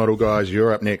 muscle model guys,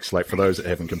 you're up next. Like, for those that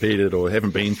haven't competed or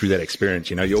haven't been through that experience,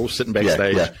 you know, you're all sitting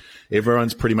backstage. Yeah.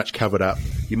 Everyone's pretty much covered up.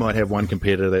 You might have one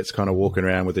competitor that's kind of walking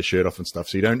around with their shirt off and stuff.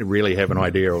 So you don't really have an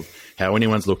idea of how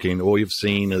anyone's looking. All you've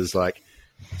seen is like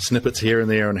snippets here and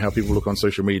there on how people look on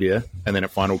social media. And then it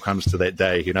finally comes to that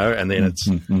day, you know, and then it's,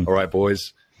 all right,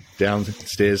 boys,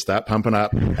 downstairs, start pumping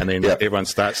up. And then everyone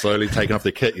starts slowly taking off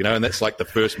their kit, you know, and that's like the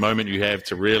first moment you have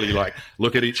to really like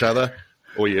look at each other.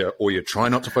 Or you try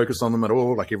not to focus on them at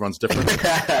all, like everyone's different.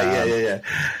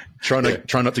 Try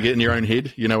not to get in your own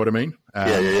head. You know what I mean?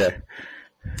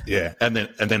 Yeah. And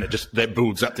then it just that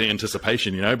builds up the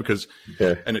anticipation, you know, because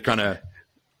and it kind of,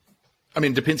 I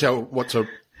mean, depends what sort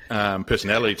of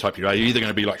personality type you are. You're either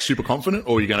going to be like super confident,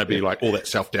 or you're going to be like all that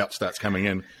self doubt starts coming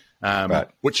in,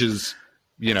 which is,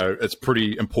 you know, it's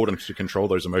pretty important to control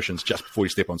those emotions just before you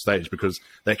step on stage, because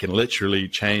they can literally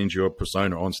change your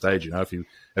persona on stage. You know, if you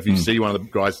see one of the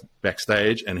guys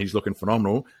backstage and he's looking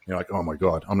phenomenal, you're like, oh my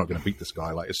God, I'm not going to beat this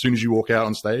guy. Like, as soon as you walk out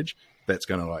on stage, that's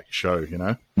going to like show, you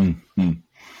know?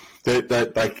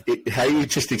 How you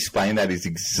just explain that is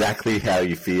exactly how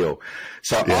you feel.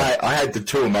 So I had the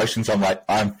two emotions. I'm like,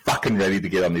 I'm fucking ready to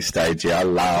get on this stage. Yeah, I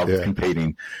love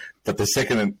competing. But as soon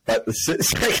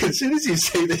as you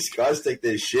see these guys take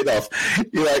their shit off,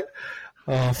 you're like,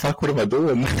 oh, fuck, what am I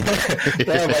doing?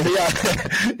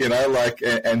 You know, like,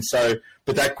 and so,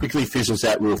 but that quickly fizzles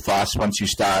out real fast once I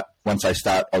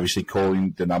start obviously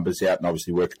calling the numbers out and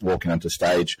obviously walking onto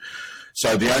stage.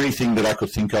 So the only thing that I could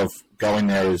think of going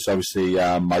there is obviously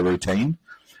my routine,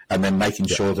 and then making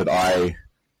sure that I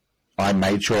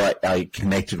made sure I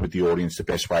connected with the audience the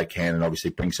best way I can, and obviously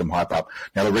bring some hype up.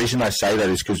 Now, the reason I say that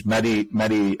is because Matty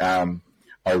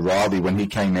O'Reilly, when he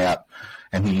came out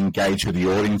and he engaged with the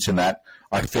audience and that,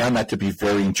 I found that to be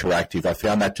very interactive. I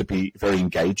found that to be very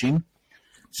engaging.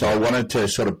 So I wanted to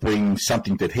sort of bring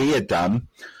something that he had done.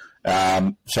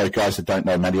 So guys that don't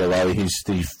know Matty O'Reilly, he's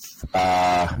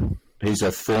a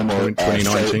former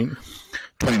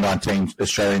 2019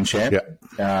 Australian champ.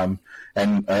 Yeah.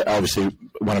 And obviously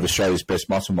one of Australia's best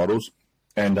muscle models.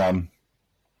 And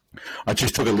I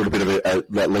just took a little bit of a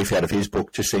leaf out of his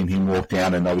book, just seeing him walk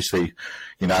down and obviously,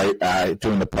 you know,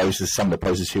 doing the poses, some of the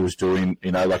poses he was doing,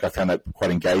 you know, like I found that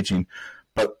quite engaging.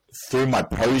 But through my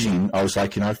posing, I was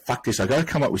like, you know, fuck this, I got to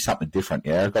come up with something different.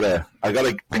 Yeah, I got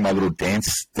to bring my little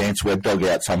dance web dog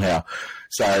out somehow.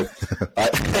 So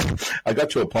I got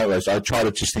to a point where I tried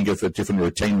to just think of a different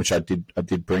routine, which I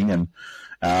did bring, and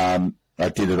I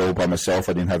did it all by myself.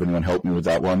 I didn't have anyone help me with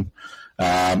that one.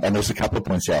 And there was a couple of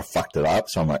points where I fucked it up.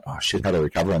 So I'm like, oh shit, how do I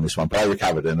recover on this one? But I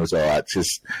recovered and it was all right.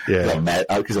 Just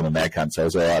because I'm a mad cunt, so it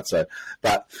was all right. So,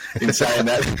 but in saying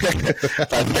that,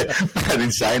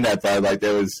 though, like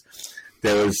there was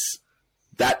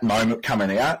that moment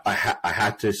coming out. I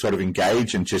had to sort of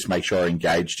engage and just make sure I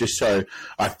engaged, just so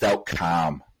I felt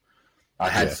calm. I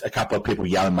had a couple of people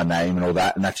yelling my name and all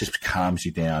that, and that just calms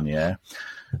you down. Yeah.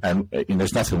 And you know,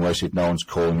 there's nothing worse if no one's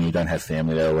calling you, you don't have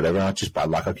family there or whatever. And I just, by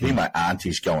luck, I could hear my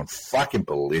aunties going fucking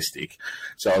ballistic.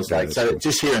 So I was like, so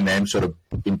just hearing them sort of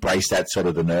embrace that sort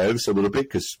of the nerves a little bit,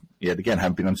 because, again,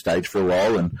 haven't been on stage for a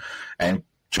while, and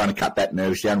trying to cut that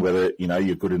nerves down, whether, you know,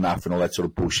 you're good enough and all that sort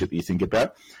of bullshit that you think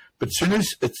about. But as soon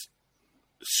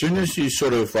as you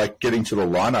sort of like get into the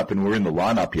lineup, and we're in the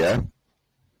lineup,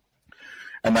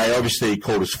 and they obviously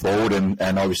called us forward, and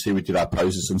obviously we did our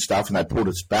poses and stuff, and they pulled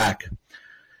us back.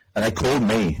 And they called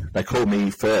me. They called me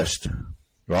first,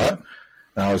 right?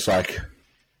 And I was like,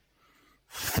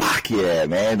 fuck yeah,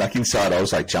 man. Like inside, I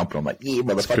was like jumping. I'm like, yeah,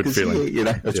 motherfuckers, yeah, you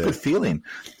know, it's a good feeling.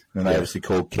 And they obviously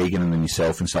called Keegan and then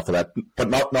yourself and stuff like that. But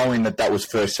not knowing that was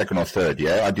first, second, or third,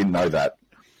 I didn't know that.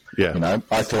 Yeah. You know,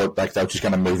 I thought like they were just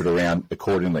going to move it around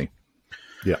accordingly.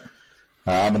 Yeah.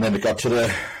 And then it got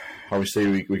to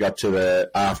obviously we got to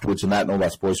the afterwards and that, and all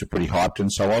us boys were pretty hyped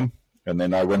and so on. And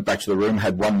then I went back to the room,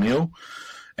 had one meal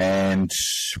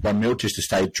just to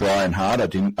stay dry and hard. I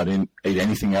didn't eat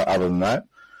anything other than that.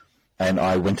 And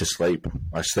I went to sleep.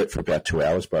 I slept for about 2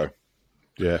 hours, bro.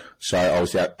 Yeah. So I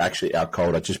was actually out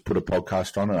cold. I just put a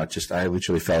podcast on and I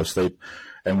literally fell asleep.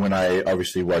 And when I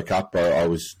obviously woke up, bro, I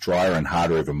was drier and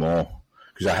harder even more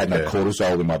because I had no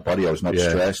cortisol in my body. I was not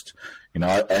stressed, and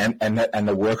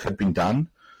the work had been done.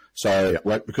 So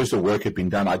because the work had been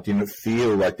done, I didn't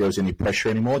feel like there was any pressure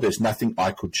anymore. There's nothing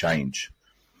I could change.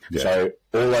 Yeah. So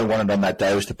all I wanted on that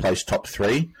day was to place top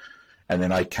 3. And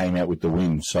then I came out with the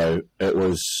win. So it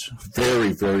was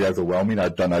very, very overwhelming. I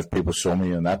don't know if people saw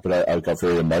me in that, but I got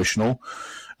very emotional.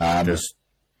 I got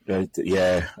very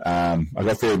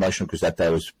emotional because that day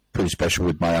was pretty special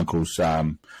with my uncle's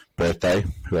birthday,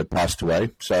 who had passed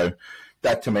away. So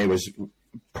that to me was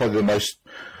probably the most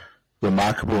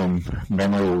remarkable and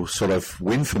memorable sort of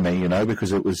win for me,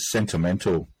 because it was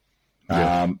sentimental.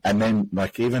 Yeah. And then,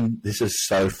 even, this is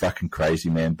so fucking crazy,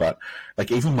 man, but,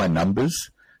 even my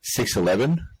numbers,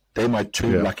 611, they're my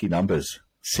 2 lucky numbers,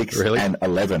 6 and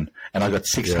 11. And I got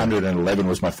 611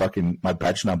 was my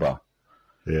badge number.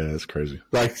 Yeah, that's crazy.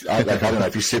 I don't know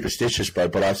if you're superstitious, bro,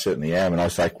 but I certainly am. And I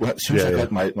was like, well, as soon as I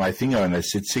got my thing on, they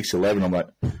said 611. I'm like,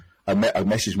 I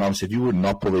messaged Mum and said, you would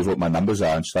not believe what my numbers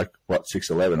are. And she's like, what,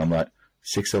 611? I'm like,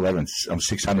 611. I'm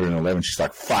 611. She's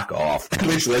like, fuck off.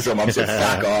 Literally, that's what Mum said,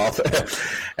 fuck off.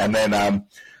 And then,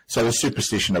 so the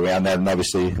superstition around that, and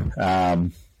obviously,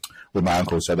 with my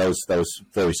uncle, so that was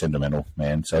very sentimental,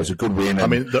 man. So it was a good win. I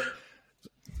mean,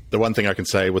 the one thing I can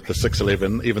say with the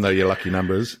 611, even though you're lucky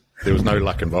numbers, there was no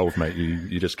luck involved, mate.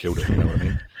 You just killed it. You know what I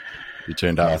mean? You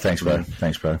turned up. Thanks, bro.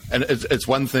 Thanks, bro. And it's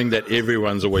one thing that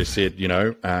everyone's always said.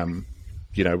 When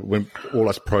all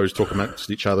us pros talk amongst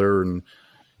each other, and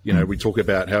we talk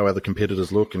about how other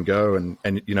competitors look and go, and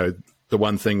the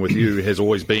one thing with you has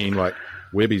always been like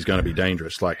Webby's going to be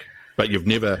dangerous, but you've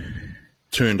never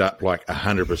turned up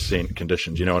 100%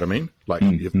 conditions. You know what I mean?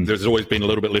 There's always been a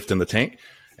little bit left in the tank,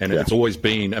 and it's always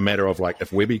been a matter of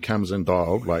if Webby comes in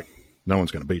dialed, no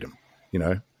one's going to beat him,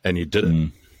 and you did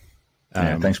it.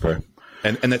 Thanks, bro.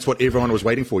 And that's what everyone was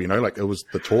waiting for, it was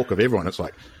the talk of everyone. It's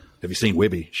like, have you seen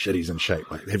Webby? Shit, he's in shape.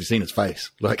 Have you seen his face?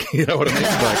 You know what I mean?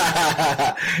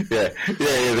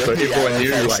 So everyone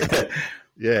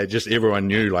knew, just everyone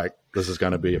knew, this is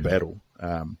going to be a battle.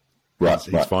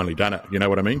 He's finally done it. You know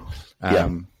what I mean?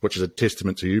 Which is a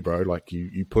testament to you, bro.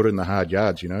 You put in the hard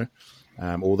yards,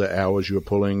 all the hours you were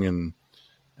pulling, and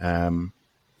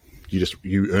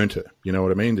you earned it. You know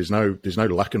what I mean? There's no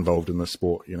luck involved in this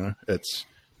sport. It's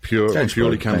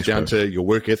purely comes down to your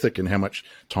work ethic and how much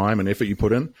time and effort you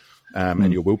put in,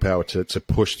 and your willpower to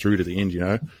push through to the end.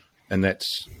 And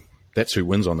that's who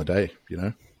wins on the day.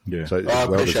 Yeah. So I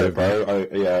appreciate it,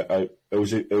 bro.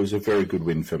 It was a very good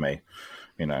win for me.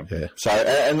 So,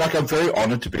 and I'm very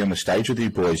honoured to be on the stage with you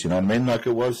boys, you know what I mean?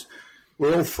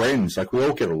 We're all friends, we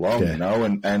all get along,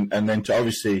 and then to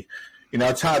obviously,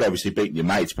 it's hard obviously beating your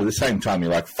mates, but at the same time,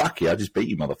 you're like, fuck yeah, I just beat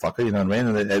you, motherfucker, you know what I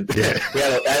mean? And we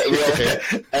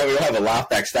all have a laugh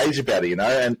backstage about it,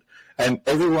 and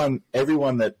everyone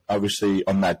that obviously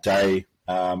on that day,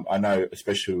 I know,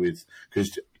 especially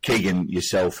because Keegan,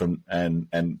 yourself, and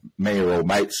me are all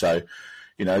mates, so,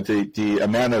 the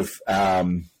amount of,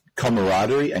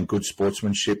 camaraderie and good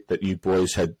sportsmanship that you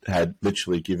boys had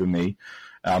literally given me.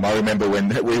 I remember when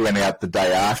we went out the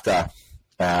day after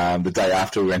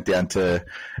we went down to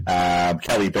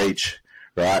Kelly Beach,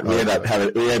 right? We ended up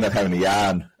having a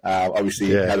yarn.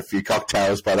 Obviously, had a few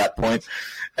cocktails by that point,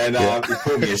 and he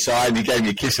pulled me aside and he gave me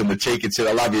a kiss on the cheek and said,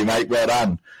 "I love you, mate. Well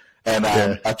done." And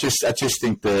I just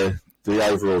think the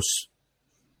overall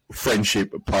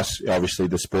friendship plus obviously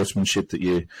the sportsmanship that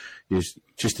you just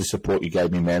the support you gave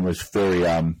me, man, was very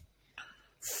a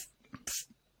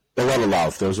lot of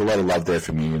love. There was a lot of love there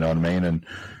from you, you know what I mean? And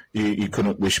you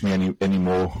couldn't wish me any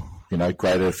more,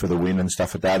 greater for the win and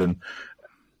stuff like that. And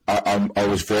I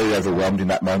was very overwhelmed in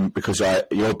that moment because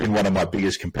you've been one of my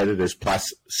biggest competitors,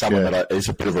 plus someone that is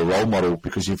a bit of a role model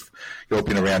because you've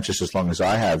been around just as long as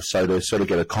I have. So to sort of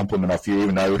get a compliment off you,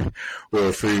 even though we were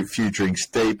a few drinks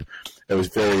deep, it was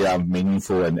very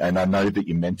meaningful, and I know that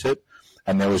you meant it.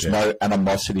 And there was no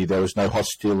animosity, there was no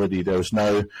hostility, there was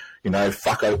no,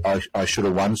 fuck, I should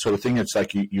have won sort of thing. It's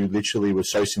like you literally were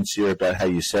so sincere about how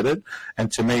you said it.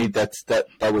 And to me, that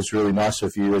was really nice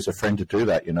of you as a friend to do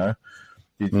that, You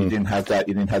didn't have that.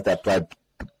 You didn't have that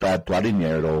bad blood in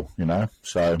there at all.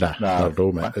 So not at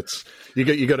all, mate. It's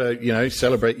you got to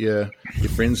celebrate your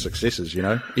friends' successes.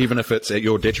 Even if it's at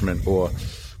your detriment, or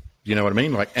you know what I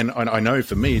mean. And I know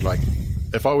for me,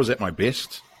 if I was at my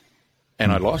best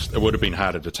and I lost, it would have been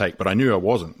harder to take. But I knew I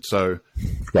wasn't. So,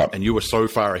 Right. and you were so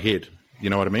far ahead. You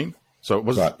know what I mean? So it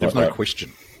was there was no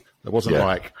question. It wasn't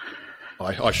like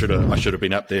I should have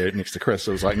been up there next to Chris.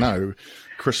 It was like, no,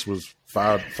 Chris was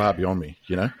far beyond me.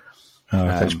 You know.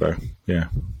 Thanks, bro. Yeah.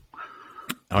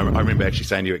 I remember actually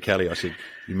saying to you at Cali, I said,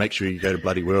 you make sure you go to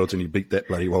bloody Worlds and you beat that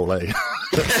bloody Wole. Yeah,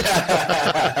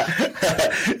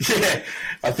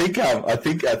 I think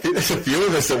there's a few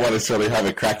of us that want to sort of have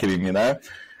a crack at him, you know.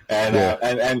 And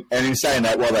and in saying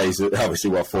that, well, he's obviously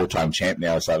 4-time champ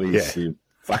now, so he's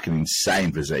fucking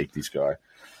insane physique, this guy.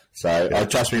 So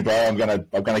trust me, bro, I'm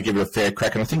gonna give it a fair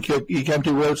crack, and I think you're going to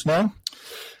do Worlds now.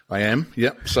 I am,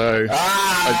 yep. So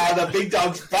the big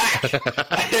dog's back.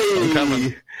 Hey,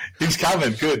 coming. He's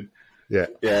coming. Good. Yeah.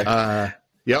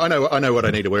 I know what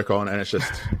I need to work on, and it's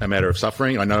just a matter of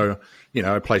suffering. I know,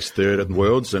 I placed third at the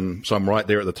Worlds, and so I'm right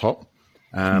there at the top.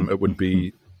 It would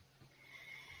be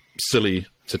silly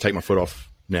to take my foot off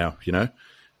now,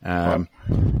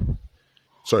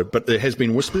 So, but there has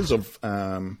been whispers of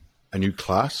a new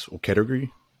class or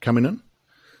category coming in.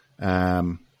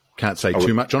 Can't say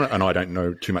too much on it, and I don't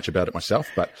know too much about it myself,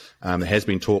 but there has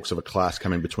been talks of a class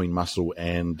coming between muscle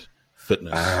and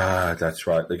fitness. That's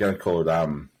right. They're going to call it,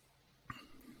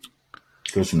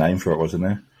 there was a name for it, wasn't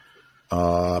there?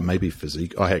 Maybe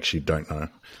physique. I actually don't know.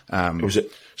 Was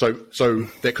it? So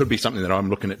that could be something that I'm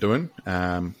looking at doing.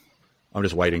 I'm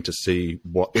just waiting to see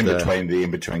what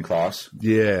in-between class.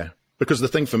 Yeah, because the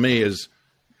thing for me is,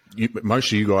 most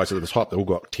of you guys at the top, they've all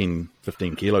got 10,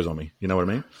 15 kilos on me. You know what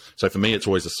I mean? So for me, it's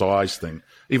always a size thing.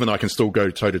 Even though I can still go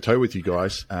toe-to-toe with you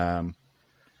guys,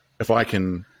 if I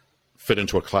can fit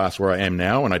into a class where I am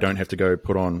now and I don't have to go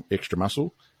put on extra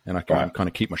muscle and I can kind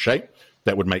of keep my shape,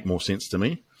 that would make more sense to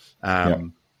me.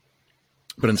 But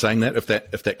in saying that, if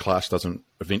that class doesn't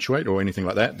eventuate or anything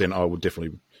like that, then I'll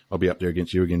be up there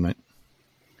against you again, mate.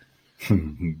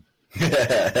 if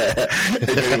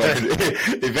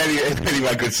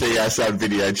anyone could see us on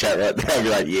video chat right now, I'd be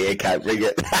like, yeah, can't bring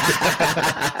it.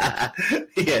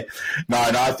 Yeah. No,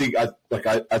 I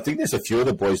think there's a few of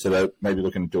the boys that are maybe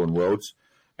looking at doing Worlds,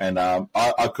 and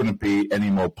I couldn't be any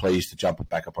more pleased to jump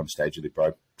back up on stage with you,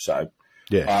 bro. So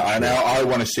I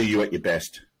want to see you at your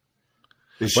best.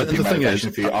 This should be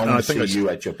motivation for you. I want to see you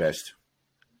at your best.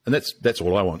 And that's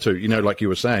all I want too. Like you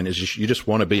were saying, is you just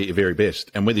want to be at your very best.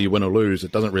 And whether you win or lose,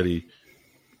 it doesn't really,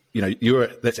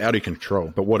 that's out of your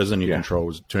control. But what is in your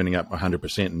control is turning up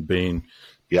 100% and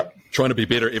trying to be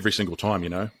better every single time,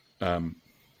 And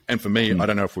for me, I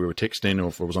don't know if we were texting or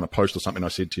if it was on a post or something I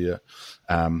said to you,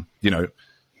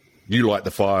 you light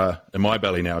the fire in my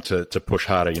belly now to push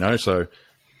harder, So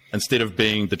instead of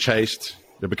being the chased,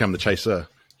 you become the chaser,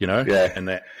 Yeah. And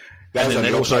that was on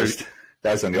your also post.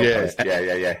 That was on your post.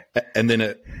 Yeah. And then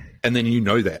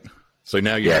that. So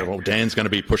now well, Dan's going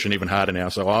to be pushing even harder now.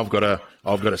 So I've got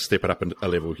to step it up a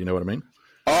level. You know what I mean?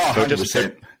 Oh,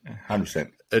 100%.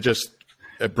 100%.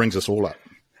 It brings us all up.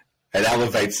 It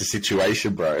elevates the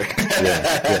situation, bro.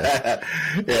 Yeah.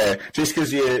 Just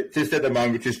at the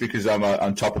moment, just because I'm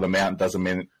on top of the mountain doesn't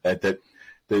mean that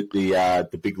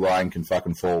the big lion can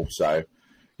fucking fall. So.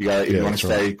 If you want to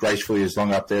stay gracefully as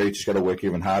long up there, you just got to work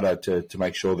even harder to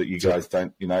make sure that you guys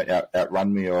don't,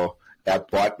 outrun me or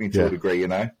outbite me to a degree,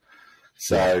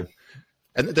 So,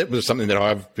 and that was something that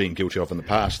I've been guilty of in the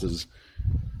past. Is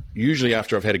usually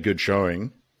after I've had a good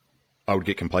showing, I would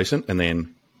get complacent, and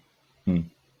then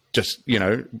just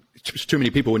too many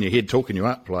people in your head talking you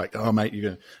up, like, oh mate,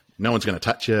 no one's going to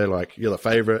touch you, like you're the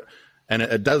favorite, and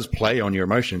it does play on your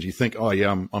emotions. You think, oh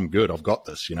yeah, I'm good, I've got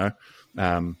this,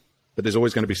 But there's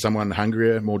always going to be someone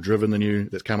hungrier, more driven than you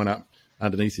that's coming up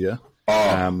underneath you.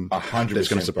 100%. That's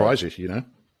going to surprise you,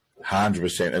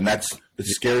 100%. And that's the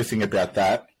scary thing about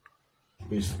that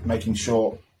is making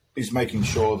sure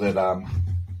that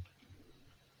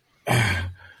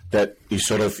that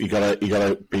you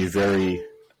gotta be very,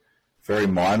 very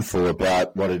mindful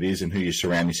about what it is and who you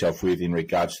surround yourself with in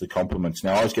regards to the compliments.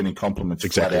 Now, I was getting compliments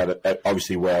flat out at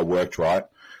obviously where I worked, right?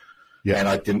 Yeah. And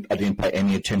I didn't pay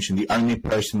any attention. The only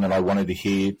person that I wanted to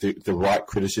hear the right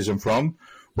criticism from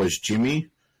was Jimmy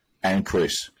and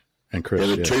Chris. They're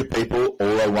the two people,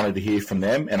 all I wanted to hear from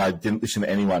them, and I didn't listen to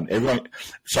anyone. And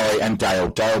Dale.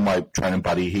 Dale, my training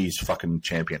buddy, he's fucking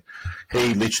champion.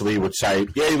 He literally would say,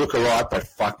 yeah, you look all right, but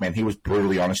fuck, man, he was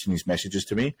brutally honest in his messages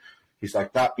to me. He's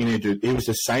like, that, dude, it was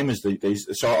the same as these.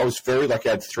 So I was very lucky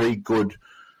I had three good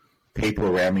people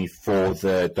around me for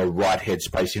the right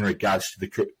headspace in regards to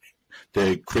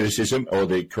the criticism or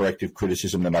the corrective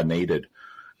criticism that I needed,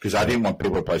 because I didn't want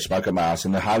people to blow smoke at my ass.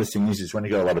 And the hardest thing is when you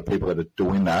got a lot of people that are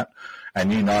doing that, and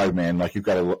man, like you've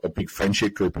got a big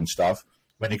friendship group and stuff,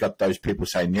 when you got those people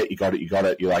saying, "Yeah, you got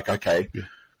it," you're like, okay,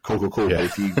 cool. Yeah.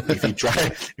 But if you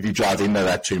drive into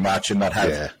that too much and not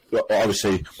have,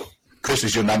 obviously, Chris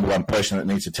is your number one person that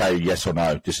needs to tell you yes or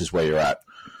no. This is where you're at.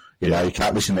 You know, you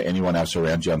can't listen to anyone else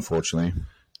around you, unfortunately.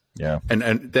 Yeah,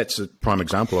 and that's a prime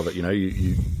example of it. You know,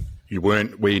 you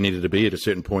weren't where you needed to be at a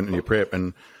certain point in your prep,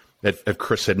 and if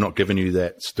Chris had not given you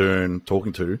that stern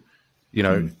talking to, you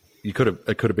know, it could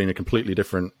have been a completely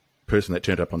different person that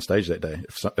turned up on stage that day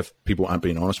if people aren't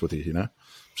being honest with you, you know.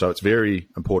 So it's very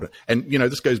important. And you know,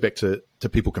 this goes back to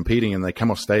people competing, and they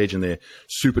come off stage and they're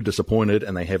super disappointed,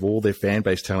 and they have all their fan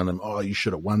base telling them, "Oh, you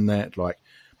should have won that." Like,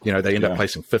 you know, they end up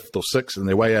placing 5th or 6th, and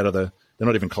they're way out of they're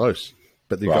not even close.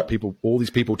 But they've got all these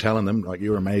people telling them, like,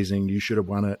 "You're amazing, you should have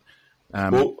won it."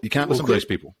 You can't listen to those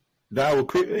people. No,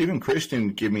 even Chris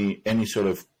didn't give me any sort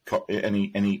of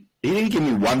any. He didn't give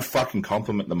me one fucking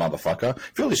compliment, the motherfucker.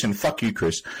 If you're listening, fuck you,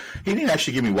 Chris. He didn't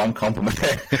actually give me one compliment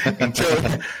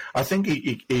until I think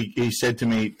he said to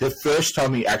me, the first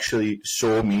time he actually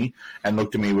saw me and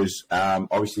looked at me was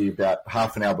obviously about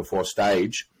half an hour before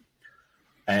stage,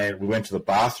 and we went to the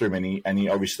bathroom, and he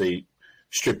obviously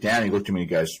stripped down. He looked at me and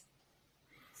he goes,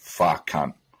 "Fuck,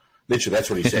 cunt." Literally, that's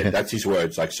what he said. That's his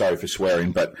words. Like, sorry for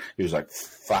swearing, but he was like,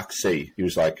 "Fuck, see." He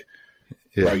was like,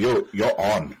 "Bro,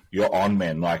 you're on,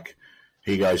 man." Like,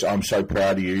 he goes, "I'm so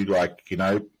proud of you. Like, you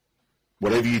know,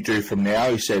 whatever you do from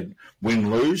now," he said,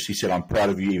 "win, lose," he said, "I'm proud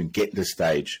of you even getting to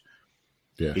stage."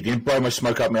 Yeah. He didn't blow my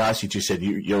smoke up my ass. He just said,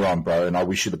 "You're on, bro, and I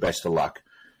wish you the best of luck."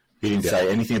 He didn't say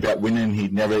anything about winning. He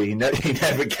never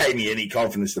gave me any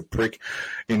confidence to prick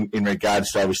in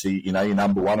regards to, obviously, you know, you're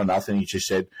number one or nothing. He just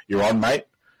said, "You're on, mate.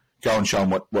 Go and show him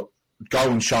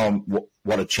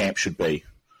what a champ should be,"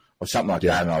 or something like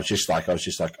that. And I was just like,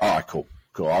 "Oh, cool,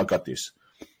 I got this,"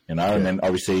 you know. And then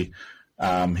obviously,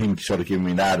 him sort of giving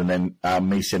me that, and then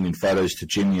me sending photos to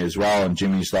Jimmy as well. And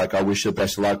Jimmy's like, "I wish you the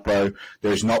best of luck, bro.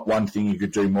 There is not one thing you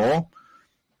could do more.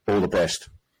 All the best."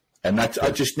 And that's,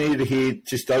 I just needed to hear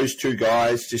just those two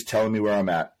guys just telling me where I'm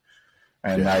at.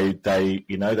 And they,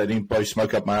 you know, they didn't blow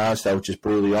smoke up my ass. They were just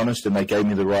brutally honest, and they gave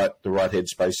me the right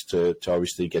headspace to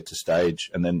obviously get to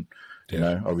stage. And then, you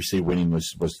know, obviously winning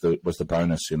was the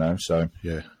bonus, you know. So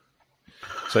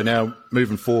So now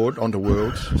moving forward onto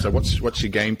Worlds. So what's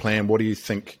your game plan? What do you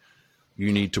think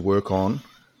you need to work on?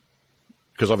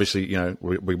 Because obviously, you know,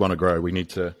 we want to grow. We need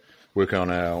to work on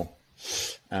our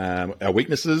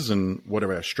weaknesses and what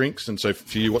are our strengths. And so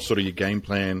for you, what's sort of your game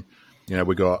plan? You know,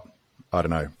 we got, I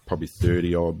don't know, probably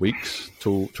 30 odd weeks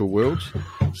till Worlds.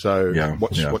 So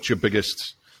what's your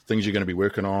biggest things you're going to be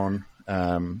working on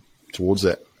towards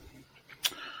that?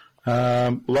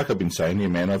 Like I've been saying here,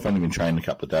 man, I've only been training a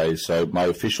couple of days. So my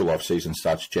official off season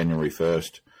starts January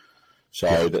 1st.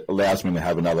 So that allows me to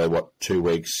have another, 2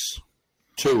 weeks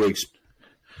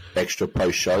extra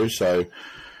post show. So,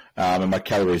 and my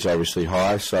calories are obviously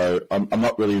high. So I'm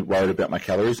not really worried about my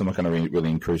calories. I'm not going to really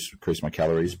increase my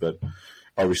calories, but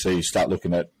obviously start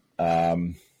looking at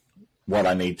what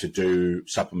I need to do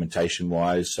supplementation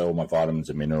wise, so all my vitamins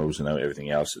and minerals and everything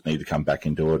else that need to come back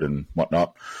into it and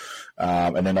whatnot.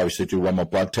 And then obviously do one more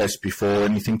blood test before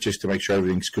anything, just to make sure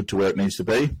everything's good to where it needs to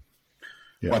be.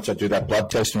 Yeah. Once I do that blood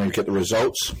test and we get the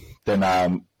results,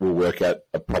 then we'll work out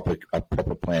a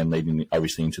proper plan leading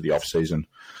obviously into the off season.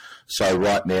 So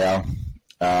right now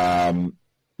I've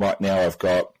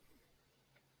got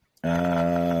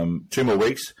 2 more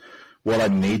weeks. What I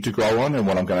need to grow on and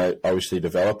what I'm going to obviously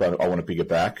develop, I want a bigger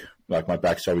back. Like, my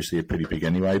back's obviously pretty big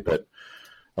anyway, but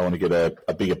I want to get a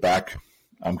bigger back.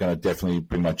 I'm going to definitely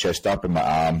bring my chest up, and my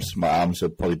arms. My arms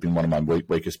have probably been one of my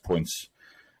weakest points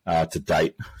to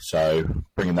date. So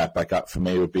bringing that back up for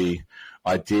me would be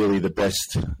ideally the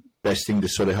best thing to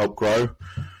sort of help grow.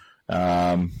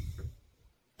 And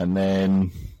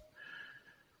then,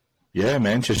 yeah,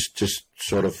 man, just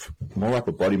sort of more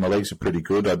upper body. My legs are pretty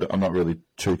good. I'm not really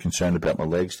too concerned about my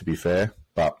legs, to be fair.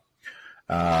 But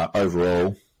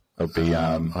overall, it'll be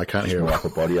I can't hear more upper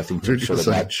body. I think to sort of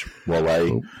match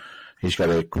Wale. He's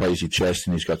got a crazy chest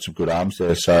and he's got some good arms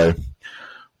there. So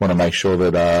want to make sure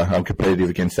that I'm competitive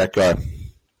against that guy.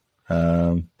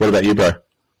 What about you, bro?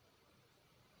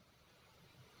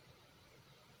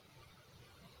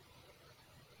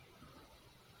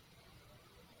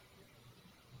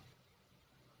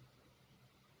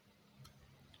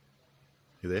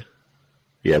 You there?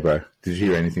 Yeah, bro. Did you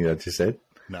hear anything that I just said?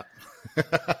 No.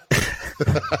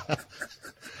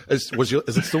 Is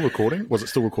it still recording? Was it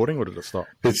still recording, or did it stop?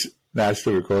 It's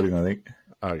still recording, I think.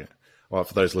 Okay. Well,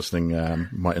 for those listening,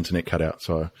 my internet cut out,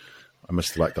 so I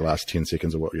missed like the last 10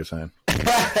 seconds of what you're saying.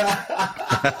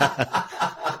 I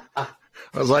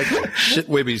was like, shit,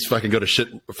 Webby's fucking got a shit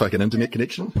fucking internet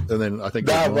connection, and then I think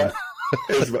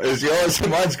Is yours?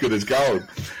 Mine's good as gold.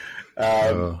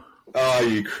 Oh,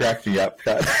 you cracked me up,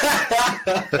 cut.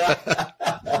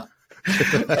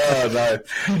 Oh,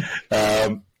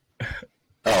 no.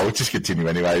 We'll just continue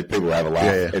anyway. People will have a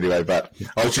laugh anyway. But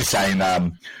I was just saying,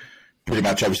 pretty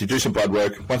much, obviously, do some blood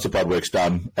work. Once the blood work's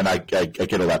done, and I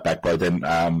get all that back, bro, then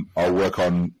I'll work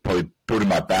on probably building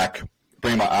my back,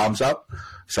 bringing my arms up.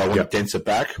 So I want a denser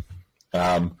back.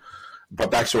 My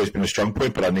back's always been a strong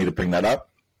point, but I need to bring that up.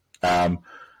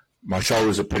 My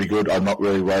shoulders are pretty good. I'm not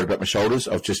really worried about my shoulders.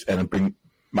 And bring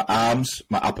my arms,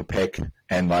 my upper pec,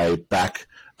 and my back,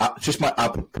 just my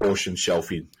upper portion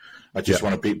shelving. I just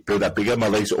want to build that bigger. My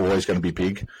legs are always going to be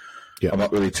big. I'm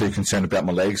not really too concerned about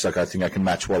my legs. Like, I think I can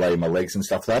match Wale in my legs and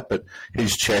stuff like that. But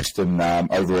his chest and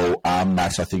overall arm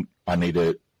mass, I think I need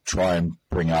to try and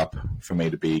bring up for me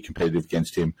to be competitive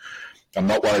against him. I'm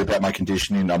not worried about my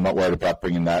conditioning. I'm not worried about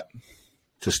bringing that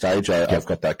to stage. I've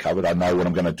got that covered. I know what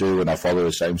I'm going to do, and I follow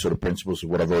the same sort of principles of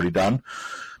what I've already done.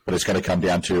 But it's going to come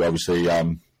down to, obviously,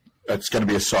 it's going to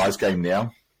be a size game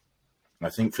now. And I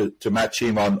think to match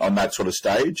him on that sort of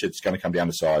stage, it's going to come down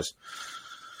to size.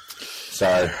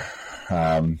 So,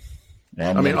 who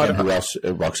else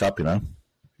rocks up,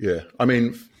 Yeah. I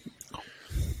mean,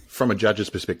 from a judge's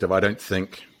perspective, I don't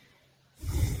think,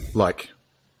 we're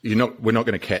not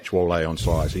going to catch Wale on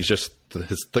size. He's just,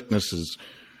 his thickness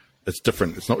it's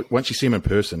different. It's not, once you see him in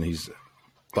person, he's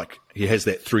like, he has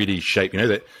that 3D shape,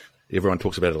 that everyone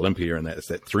talks about Olympia, and it's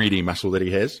that 3D muscle that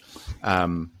he has.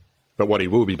 But what he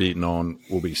will be beaten on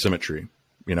will be symmetry,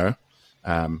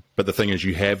 But the thing is,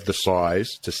 you have the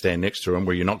size to stand next to him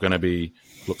where you're not going to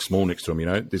look small next to him,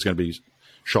 There's going to be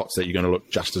shots that you're going to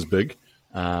look just as big,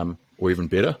 or even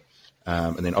better.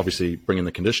 And then obviously bringing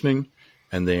the conditioning,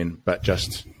 but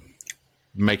just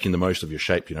making the most of your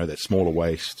shape, that smaller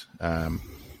waist,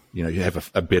 you have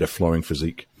a better flowing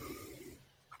physique.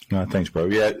 No, thanks, bro.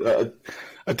 Yeah,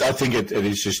 I think it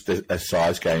is just a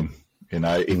size game,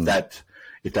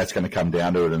 if that's going to come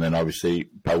down to it. And then obviously,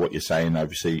 by what you're saying,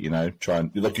 obviously, try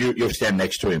and look, you stand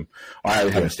next to him. I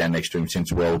haven't stand next to him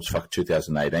since Worlds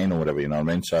 2018 or whatever, you know what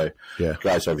I mean? So,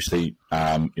 guys obviously,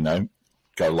 got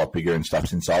a lot bigger and stuff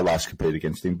since I last competed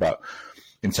against him. But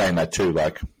in saying that too,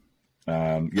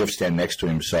 you've stand next to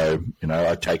him. So,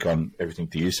 I take on everything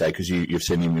that you say because you've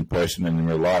seen him in person and in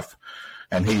real life.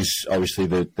 And he's obviously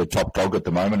the top dog at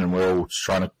the moment, and we're all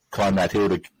trying to climb that hill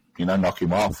to, knock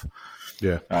him off.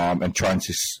 Yeah. And try and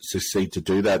succeed to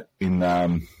do that in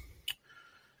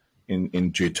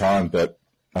due time. But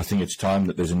I think it's time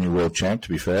that there's a new world champ, to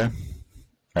be fair.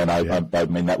 And I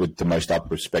mean that with the most up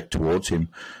respect towards him.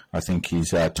 I think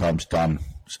his time's done.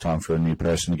 It's time for a new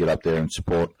person to get up there and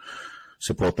support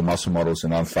the muscle models,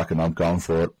 and I'm going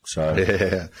for it. So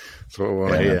yeah, that's what we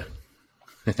want to hear.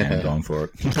 I'm going for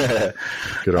it.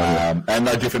 Good on you. And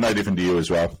no different to you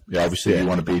as well. Yeah, obviously you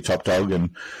want to be top dog,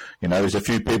 and there's a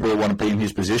few people who want to be in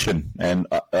his position. And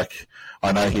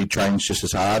I know he trains just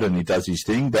as hard and he does his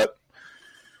thing, but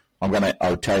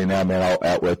I'll tell you now, man, I'll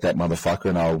outwork that motherfucker,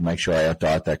 and I'll make sure I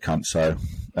outdiet that cunt. So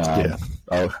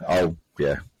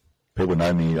people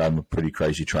know me. I'm a pretty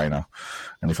crazy trainer,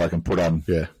 and if I can put on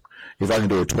if I can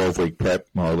do a 12-week prep,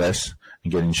 more or less,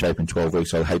 and get in shape in 12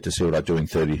 weeks, I'd hate to see what I do in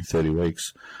 30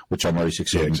 weeks, which I'm already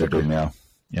succeeding to do now,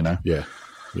 Yeah.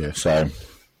 So,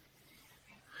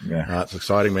 yeah. It's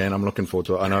exciting, man. I'm looking forward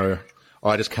to it. I know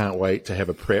I just can't wait to have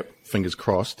a prep, fingers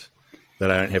crossed,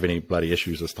 that I don't have any bloody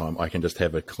issues this time. I can just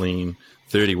have a clean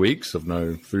 30 weeks of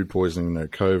no food poisoning, no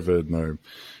COVID, no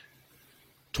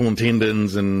torn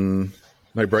tendons, and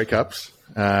no breakups.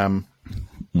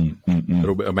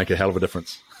 It'll make a hell of a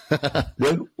difference.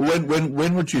 When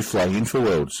would you fly in for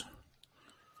Worlds?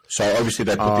 So obviously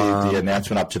they put the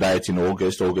announcement up today. It's in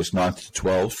August 9th to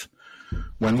 12th.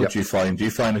 When would you fly in? Do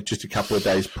you fly in just a couple of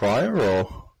days prior,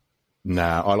 or?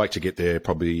 Nah, I like to get there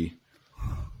probably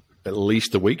at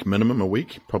least a week, minimum a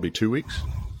week, probably 2 weeks.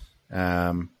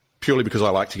 Purely because I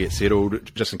like to get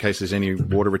settled, just in case there's any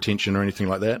water retention or anything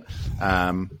like that.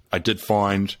 I did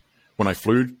find when I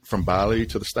flew from Bali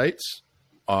to the States,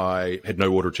 I had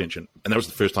no water retention, and that was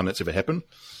the first time that's ever happened.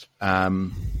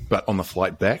 But on the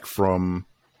flight back from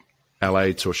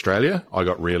LA to Australia, I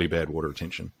got really bad water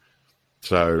retention.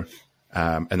 So,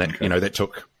 and that that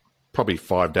took probably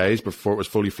 5 days before it was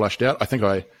fully flushed out. I think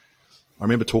I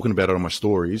remember talking about it on my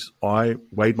stories. I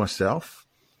weighed myself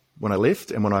when I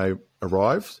left and when I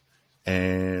arrived,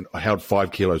 and I held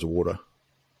 5 kilos of water.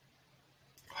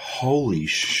 Holy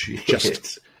shit!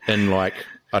 Just in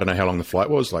I don't know how long the flight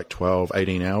was, 12,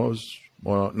 18 hours.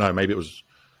 Well, no, maybe I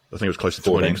think it was close to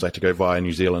 20 because I had to go via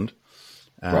New Zealand.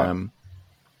 Right.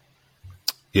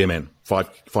 Yeah, man,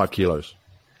 5 kilos.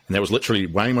 And that was literally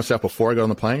weighing myself before I got on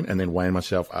the plane and then weighing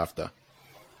myself after.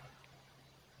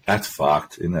 That's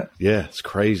fucked, isn't it? Yeah, it's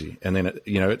crazy. And then,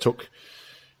 it took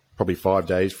probably 5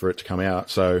 days for it to come out.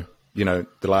 So, the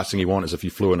last thing you want is if you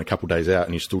flew in a couple of days out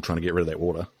and you're still trying to get rid of that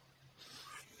water.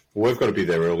 Well, we've got to be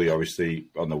there early, obviously,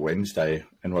 on the Wednesday,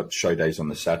 and what show day's on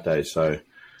the Saturday. So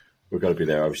we've got to be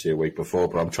there, obviously, a week before.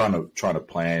 But I'm trying to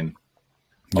plan,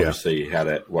 obviously,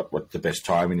 what the best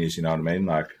timing is. You know what I mean?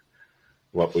 Like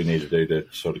what we need to do to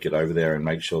sort of get over there and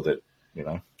make sure that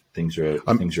things are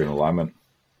in alignment.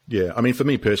 Yeah, I mean, for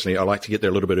me personally, I like to get there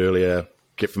a little bit earlier,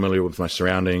 get familiar with my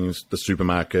surroundings, the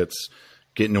supermarkets,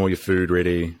 getting all your food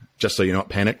ready, just so you're not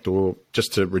panicked, or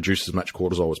just to reduce as much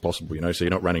cortisol as possible, so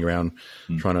you're not running around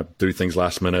trying to do things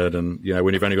last minute. And,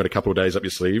 when you've only got a couple of days up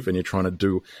your sleeve and you're trying to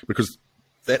do, because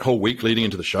that whole week leading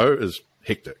into the show is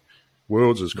hectic.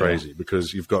 Worlds is crazy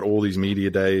because you've got all these media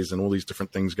days and all these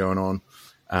different things going on.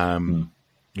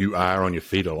 You are on your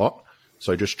feet a lot.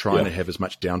 So just trying to have as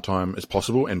much downtime as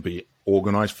possible and be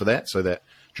organized for that, so that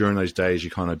during those days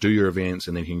you kind of do your events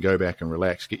and then you can go back and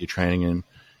relax, get your training in,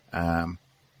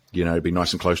 be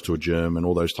nice and close to a gym and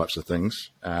all those types of things.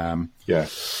 And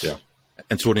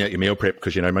sorting out your meal prep,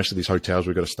 because, most of these hotels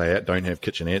we've got to stay at don't have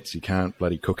kitchenettes. You can't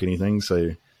bloody cook anything. So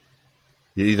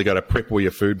you either got to prep all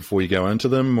your food before you go into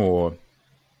them, or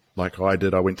like I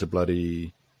did, I went to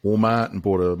bloody Walmart and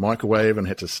bought a microwave and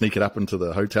had to sneak it up into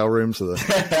the hotel room so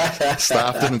the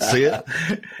staff didn't see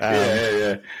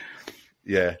it.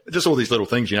 Yeah, just all these little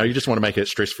things, you just want to make it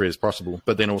stress-free as possible.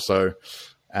 But then also,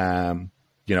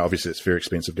 obviously it's very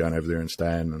expensive going over there and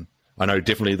staying. And I know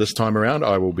definitely this time around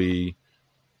I will be,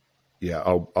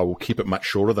 I will keep it much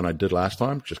shorter than I did last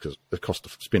time, just because it cost to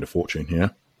spend a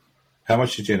fortune, How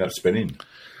much did you end up spending?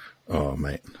 Oh,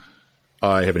 mate,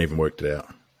 I haven't even worked it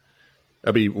out.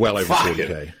 It'll be well over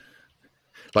 40K.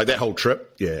 Like that whole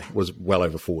trip, was well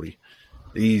over 40,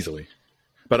 easily.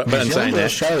 But in saying that,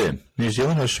 Australian, New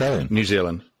Zealand or Australian? New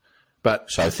Zealand. But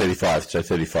so 35,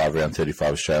 around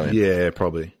 35 Australian. Yeah,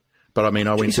 probably. But I mean,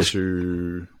 I went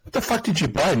to. What the fuck did you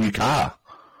buy a new car?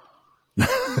 but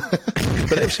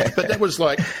that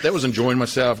was enjoying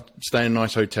myself, staying in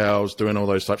nice hotels, doing all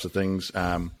those types of things.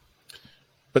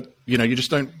 But you just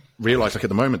don't realize, like at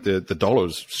the moment, the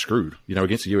dollar's screwed,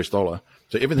 against the US dollar.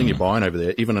 So everything you're buying over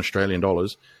there, even Australian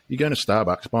dollars, you go to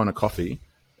Starbucks buying a coffee,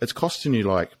 it's costing you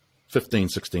like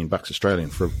 $15-16 Australian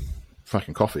for a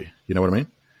fucking coffee. You know what I mean?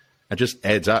 It just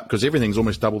adds up because everything's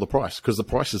almost double the price, because the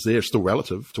prices there are still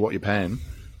relative to what you're paying.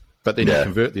 But then you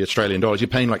convert the Australian dollars, you're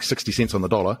paying like 60 cents on the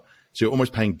dollar. So you're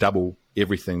almost paying double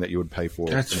everything that you would pay for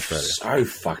in Australia. So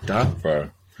fucked up, bro.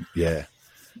 Yeah.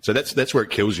 So that's where it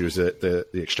kills you, is the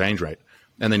exchange rate.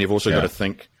 And then you've also got to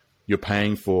think you're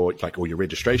paying for like all your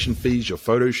registration fees, your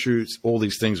photo shoots, all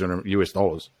these things are in US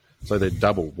dollars. So they're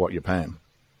double what you're paying.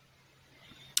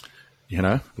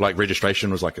 Like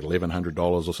registration was like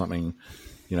 $1,100 or something.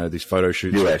 These photo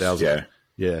shoots are $1,000.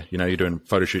 Yeah. You're doing a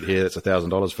photo shoot here, that's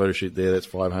 $1,000. Photo shoot there, that's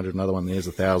 $500. Another one there's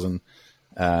 $1,000.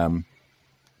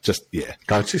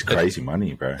 God, it's just crazy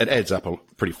money, bro. It adds up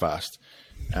pretty fast.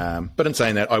 But in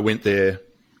saying that, I went there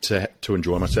to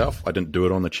enjoy myself. I didn't do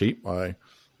it on the cheap. And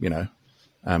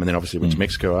then obviously went to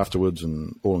Mexico afterwards,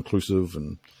 and all inclusive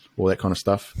and all that kind of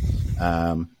stuff.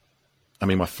 I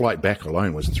mean, my flight back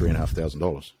alone was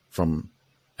 $3,500 from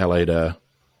LA to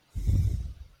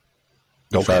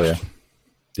Australia.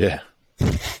 Yeah.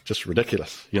 Just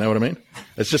ridiculous. You know what I mean?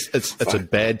 It's just, it's a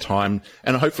bad time.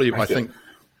 And hopefully, I think,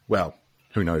 well,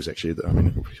 who knows actually? I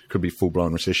mean, it could be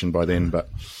full-blown recession by then, but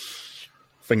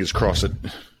fingers crossed it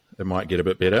might get a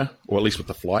bit better, or at least with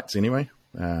the flights anyway.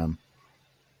 I'm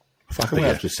going to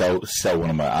have to sell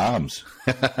one of my arms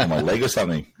or my leg or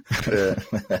something.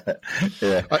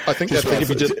 Yeah. I think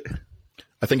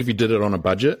if you did it on a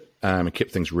budget and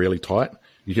kept things really tight,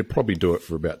 you could probably do it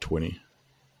for about 20.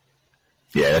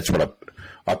 Yeah, that's what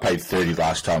I paid 30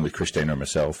 last time with Christina and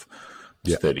myself.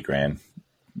 It's 30 grand.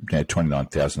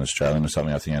 29,000 Australian or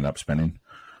something I think I ended up spending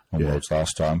on Worlds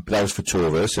last time. But that was for two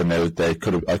of us, and they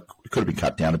could have been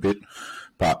cut down a bit.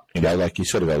 But, like you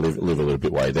sort of live a little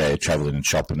bit while you're there, travelling and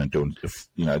shopping and doing,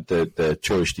 the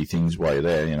touristy things while you're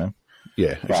there,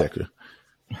 Yeah, exactly.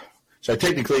 So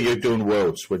technically you're doing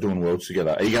Worlds. We're doing Worlds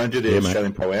together. Are you going to do the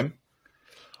Australian Pro-Am?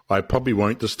 I probably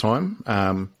won't this time.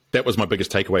 That was my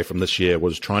biggest takeaway from this year,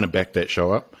 was trying to back that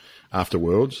show up after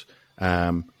Worlds.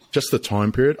 Just the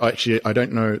time period. I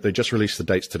don't know. They just released the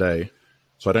dates today,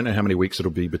 so I don't know how many weeks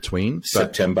it'll be between.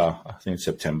 September. I think it's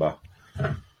September.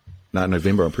 No,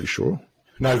 November, I'm pretty sure.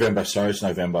 November. Sorry, it's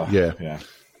November. Yeah.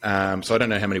 So I don't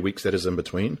know how many weeks that is in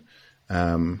between.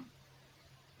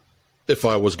 If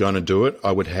I was going to do it,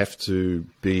 I would have to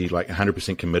be like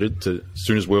 100% committed to, as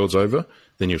soon as World's over,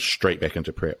 then you're straight back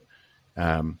into prep.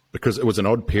 Because it was an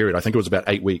odd period. I think it was about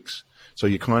 8 weeks. So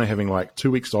you're kind of having like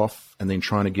 2 weeks off and then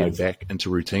trying to get back into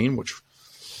routine, which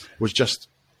was just,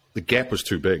 the gap was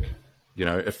too big. You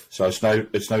know, so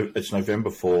it's November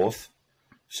 4th.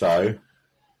 So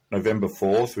November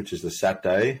 4th, which is the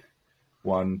Saturday,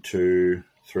 1, 2,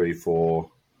 3,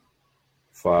 4,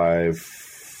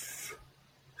 5,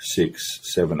 6,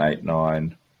 7, 8,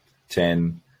 9,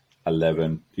 10,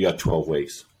 11. You got 12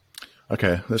 weeks.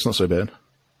 Okay, that's not so bad.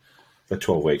 For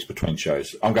 12 weeks between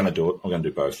shows. I'm going to do it. I'm going to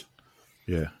do both.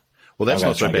 Yeah. Well, that's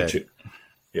not so bad.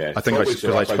 Yeah. I think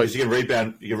because you can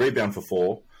rebound for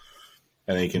 4,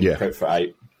 and then you can prep for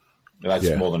 8. That's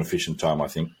more than efficient time, I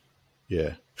think.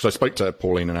 Yeah. So I spoke to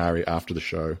Pauline and Ari after the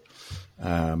show,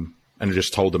 and I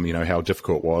just told them, you know, how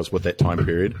difficult it was with that time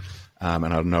period. And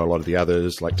I know a lot of the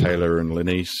others, like Taylor and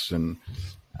Lenice, and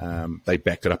they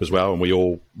backed it up as well. And we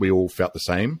all felt the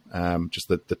same. Just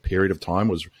that the period of time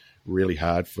was really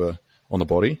hard on the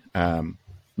body.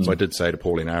 So I did say to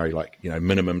Pauline and Ari, like, you know,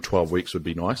 minimum 12 weeks would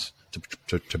be nice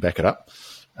to back it up.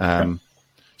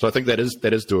 So I think that is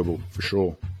doable for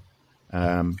sure.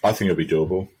 I think it'll be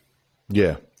doable.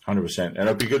 Yeah. 100%. And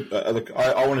it'll be good. Look,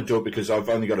 I want to do it because I've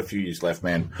only got a few years left,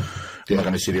 man. I'm not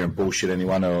going to sit here and bullshit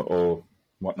anyone or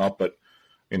whatnot, but,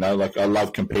 you know, like, I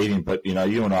love competing, but, you know,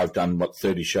 you and I have done,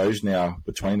 30 shows now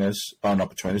between us. Oh, not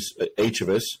between us, each of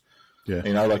us. Yeah.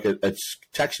 You know, like, it's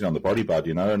taxing on the body, bud,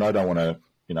 you know, and I don't want to,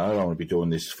 you know, I don't want to be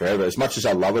doing this forever. As much as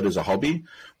I love it as a hobby,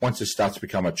 once it starts to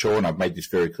become a chore, and I've made this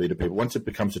very clear to people, once it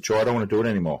becomes a chore, I don't want to do it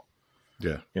anymore.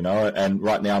 Yeah. You know, and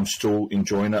right now I'm still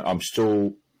enjoying it. I'm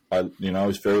still, you know, I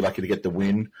was very lucky to get the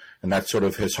win, and that sort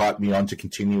of has hyped me on to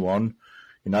continue on,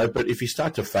 you know. But if you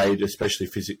start to fade, especially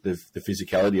the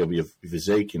physicality of your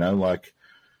physique, you know, like,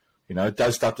 you know, it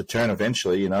does start to turn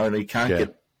eventually, you know, and you can't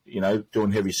get, you know,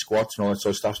 doing heavy squats and all that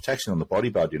sort of stuff. It's taxing on the body,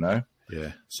 bud, you know.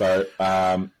 Yeah. So,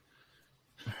 I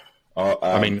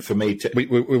mean, for me,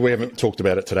 we haven't talked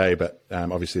about it today, but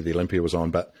obviously the Olympia was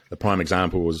on. But the prime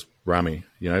example was Rami.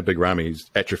 You know, big Rami. He's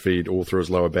atrophied all through his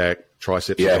lower back,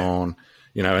 triceps are gone.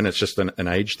 You know, and it's just an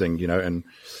age thing. You know, and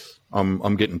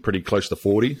I'm getting pretty close to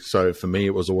 40. So for me,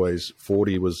 it was always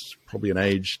 40 was probably an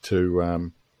age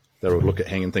to that would look at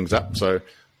hanging things up. So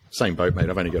same boat, mate.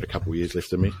 I've only got a couple of years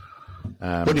left in me.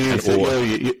 What do you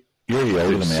think? You're a year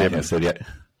older than me, aren't you? 38.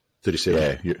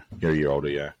 37. Yeah, you're a year older.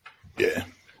 Yeah. Yeah.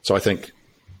 So I think,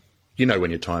 you know, when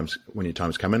your time's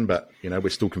coming, but, you know, we're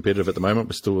still competitive at the moment.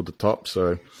 We're still at the top.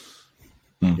 So,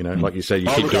 you know, like you say, you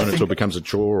keep doing it until it becomes a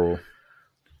chore. Or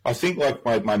I think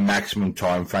like my maximum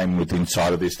time frame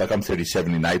inside of this, like I'm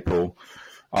 37 in April.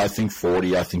 I think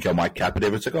 40, I think I might cap it.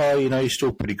 It's like, oh, you know, you're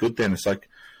still pretty good then. It's like,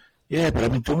 yeah, but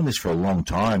I've been doing this for a long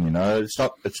time, you know. It's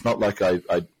not like I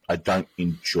don't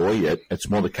enjoy it. It's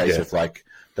more the case of like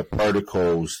the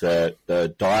protocols,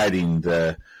 the dieting,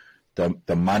 the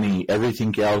money,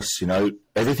 everything else, you know,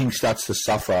 everything starts to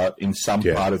suffer in some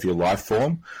part of your life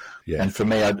form. Yeah. And for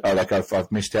me,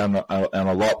 I've missed out on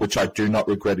a lot, which I do not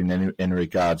regret in any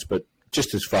regards, but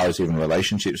just as far as even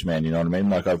relationships, man, you know what I mean?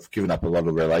 Like I've given up a lot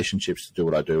of relationships to do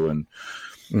what I do. And,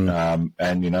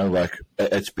 and you know, like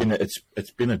it's been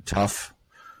a tough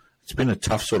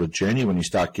sort of journey when you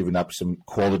start giving up some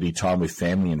quality time with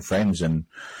family and friends. And,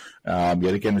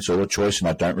 yet again, it's all a choice, and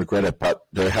I don't regret it. But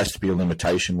there has to be a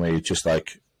limitation where you're just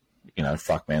like, you know,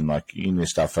 fuck, man, like you need to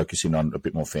start focusing on a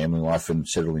bit more family life and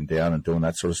settling down and doing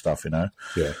that sort of stuff, you know.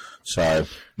 Yeah. So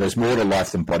there's more to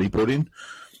life than bodybuilding.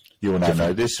 You and I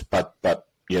know this, but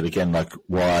yet again, like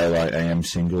while I am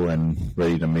single and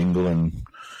ready to mingle, and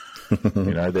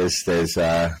you know, there's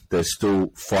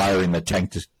still fire in the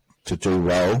tank to do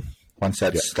well. Once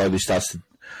that slowly starts to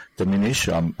diminish,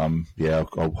 I'll hang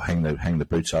the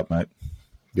boots up, mate.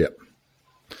 Yep.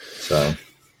 So,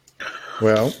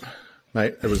 well,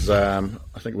 mate, it was. I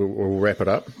think we'll wrap it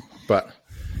up. But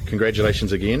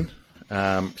congratulations again.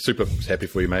 Super happy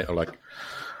for you, mate. Like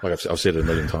I've said it a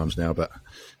million times now, but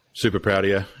super proud of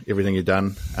you, everything you've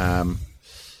done, and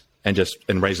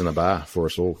raising the bar for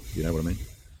us all. You know what I mean?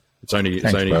 It's only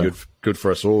good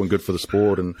for us all and good for the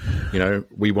sport. And, you know,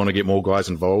 we want to get more guys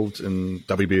involved in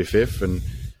WBFF. And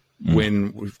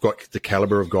when we've got the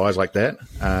caliber of guys like that,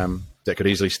 that could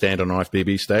easily stand on an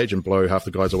IFBB stage and blow half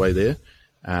the guys away there,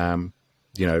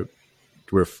 you know,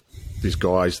 there's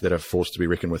guys that are forced to be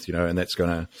reckoned with, you know, and that's going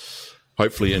to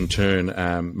hopefully in turn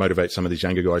motivate some of these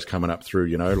younger guys coming up through,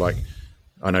 you know, like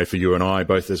I know for you and I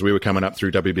both, as we were coming up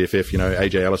through WBFF, you know,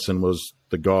 AJ Allison was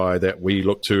the guy that we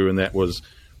looked to, and that was,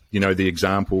 you know, the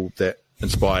example that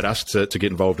inspired us to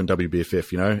get involved in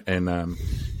WBFF, you know, and,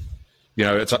 you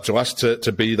know, it's up to us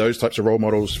to be those types of role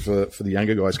models for the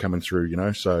younger guys coming through, you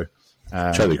know, so.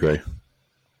 Totally agree.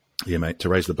 Yeah, mate. To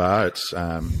raise the bar, it's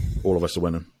all of us are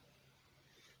winning.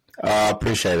 I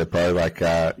appreciate it, bro.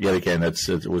 Yet again,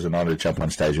 it was an honour to jump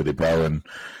on stage with you, bro, and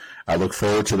I look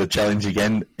forward to the challenge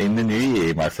again in the new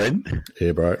year, my friend.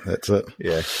 Yeah, bro. That's it.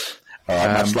 Yeah. All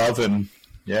right, much love, and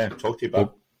talk to you,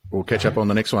 bro. We'll catch up on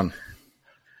the next one.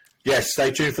 Yes,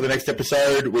 stay tuned for the next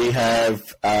episode. We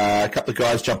have a couple of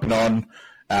guys jumping on.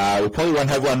 We probably won't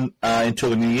have one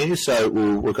until the new year, so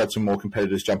we've got some more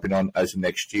competitors jumping on as of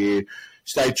next year.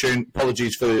 Stay tuned.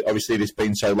 Apologies for obviously this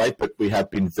being so late, but we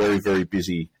have been very, very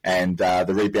busy, and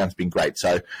the rebound's been great.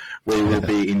 So we will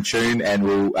be in tune, and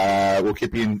we'll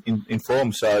keep you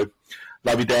informed. So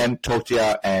love you, Dan. Talk to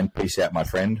you, and peace out, my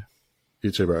friend. You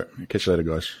too, bro. Catch you later,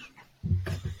 guys.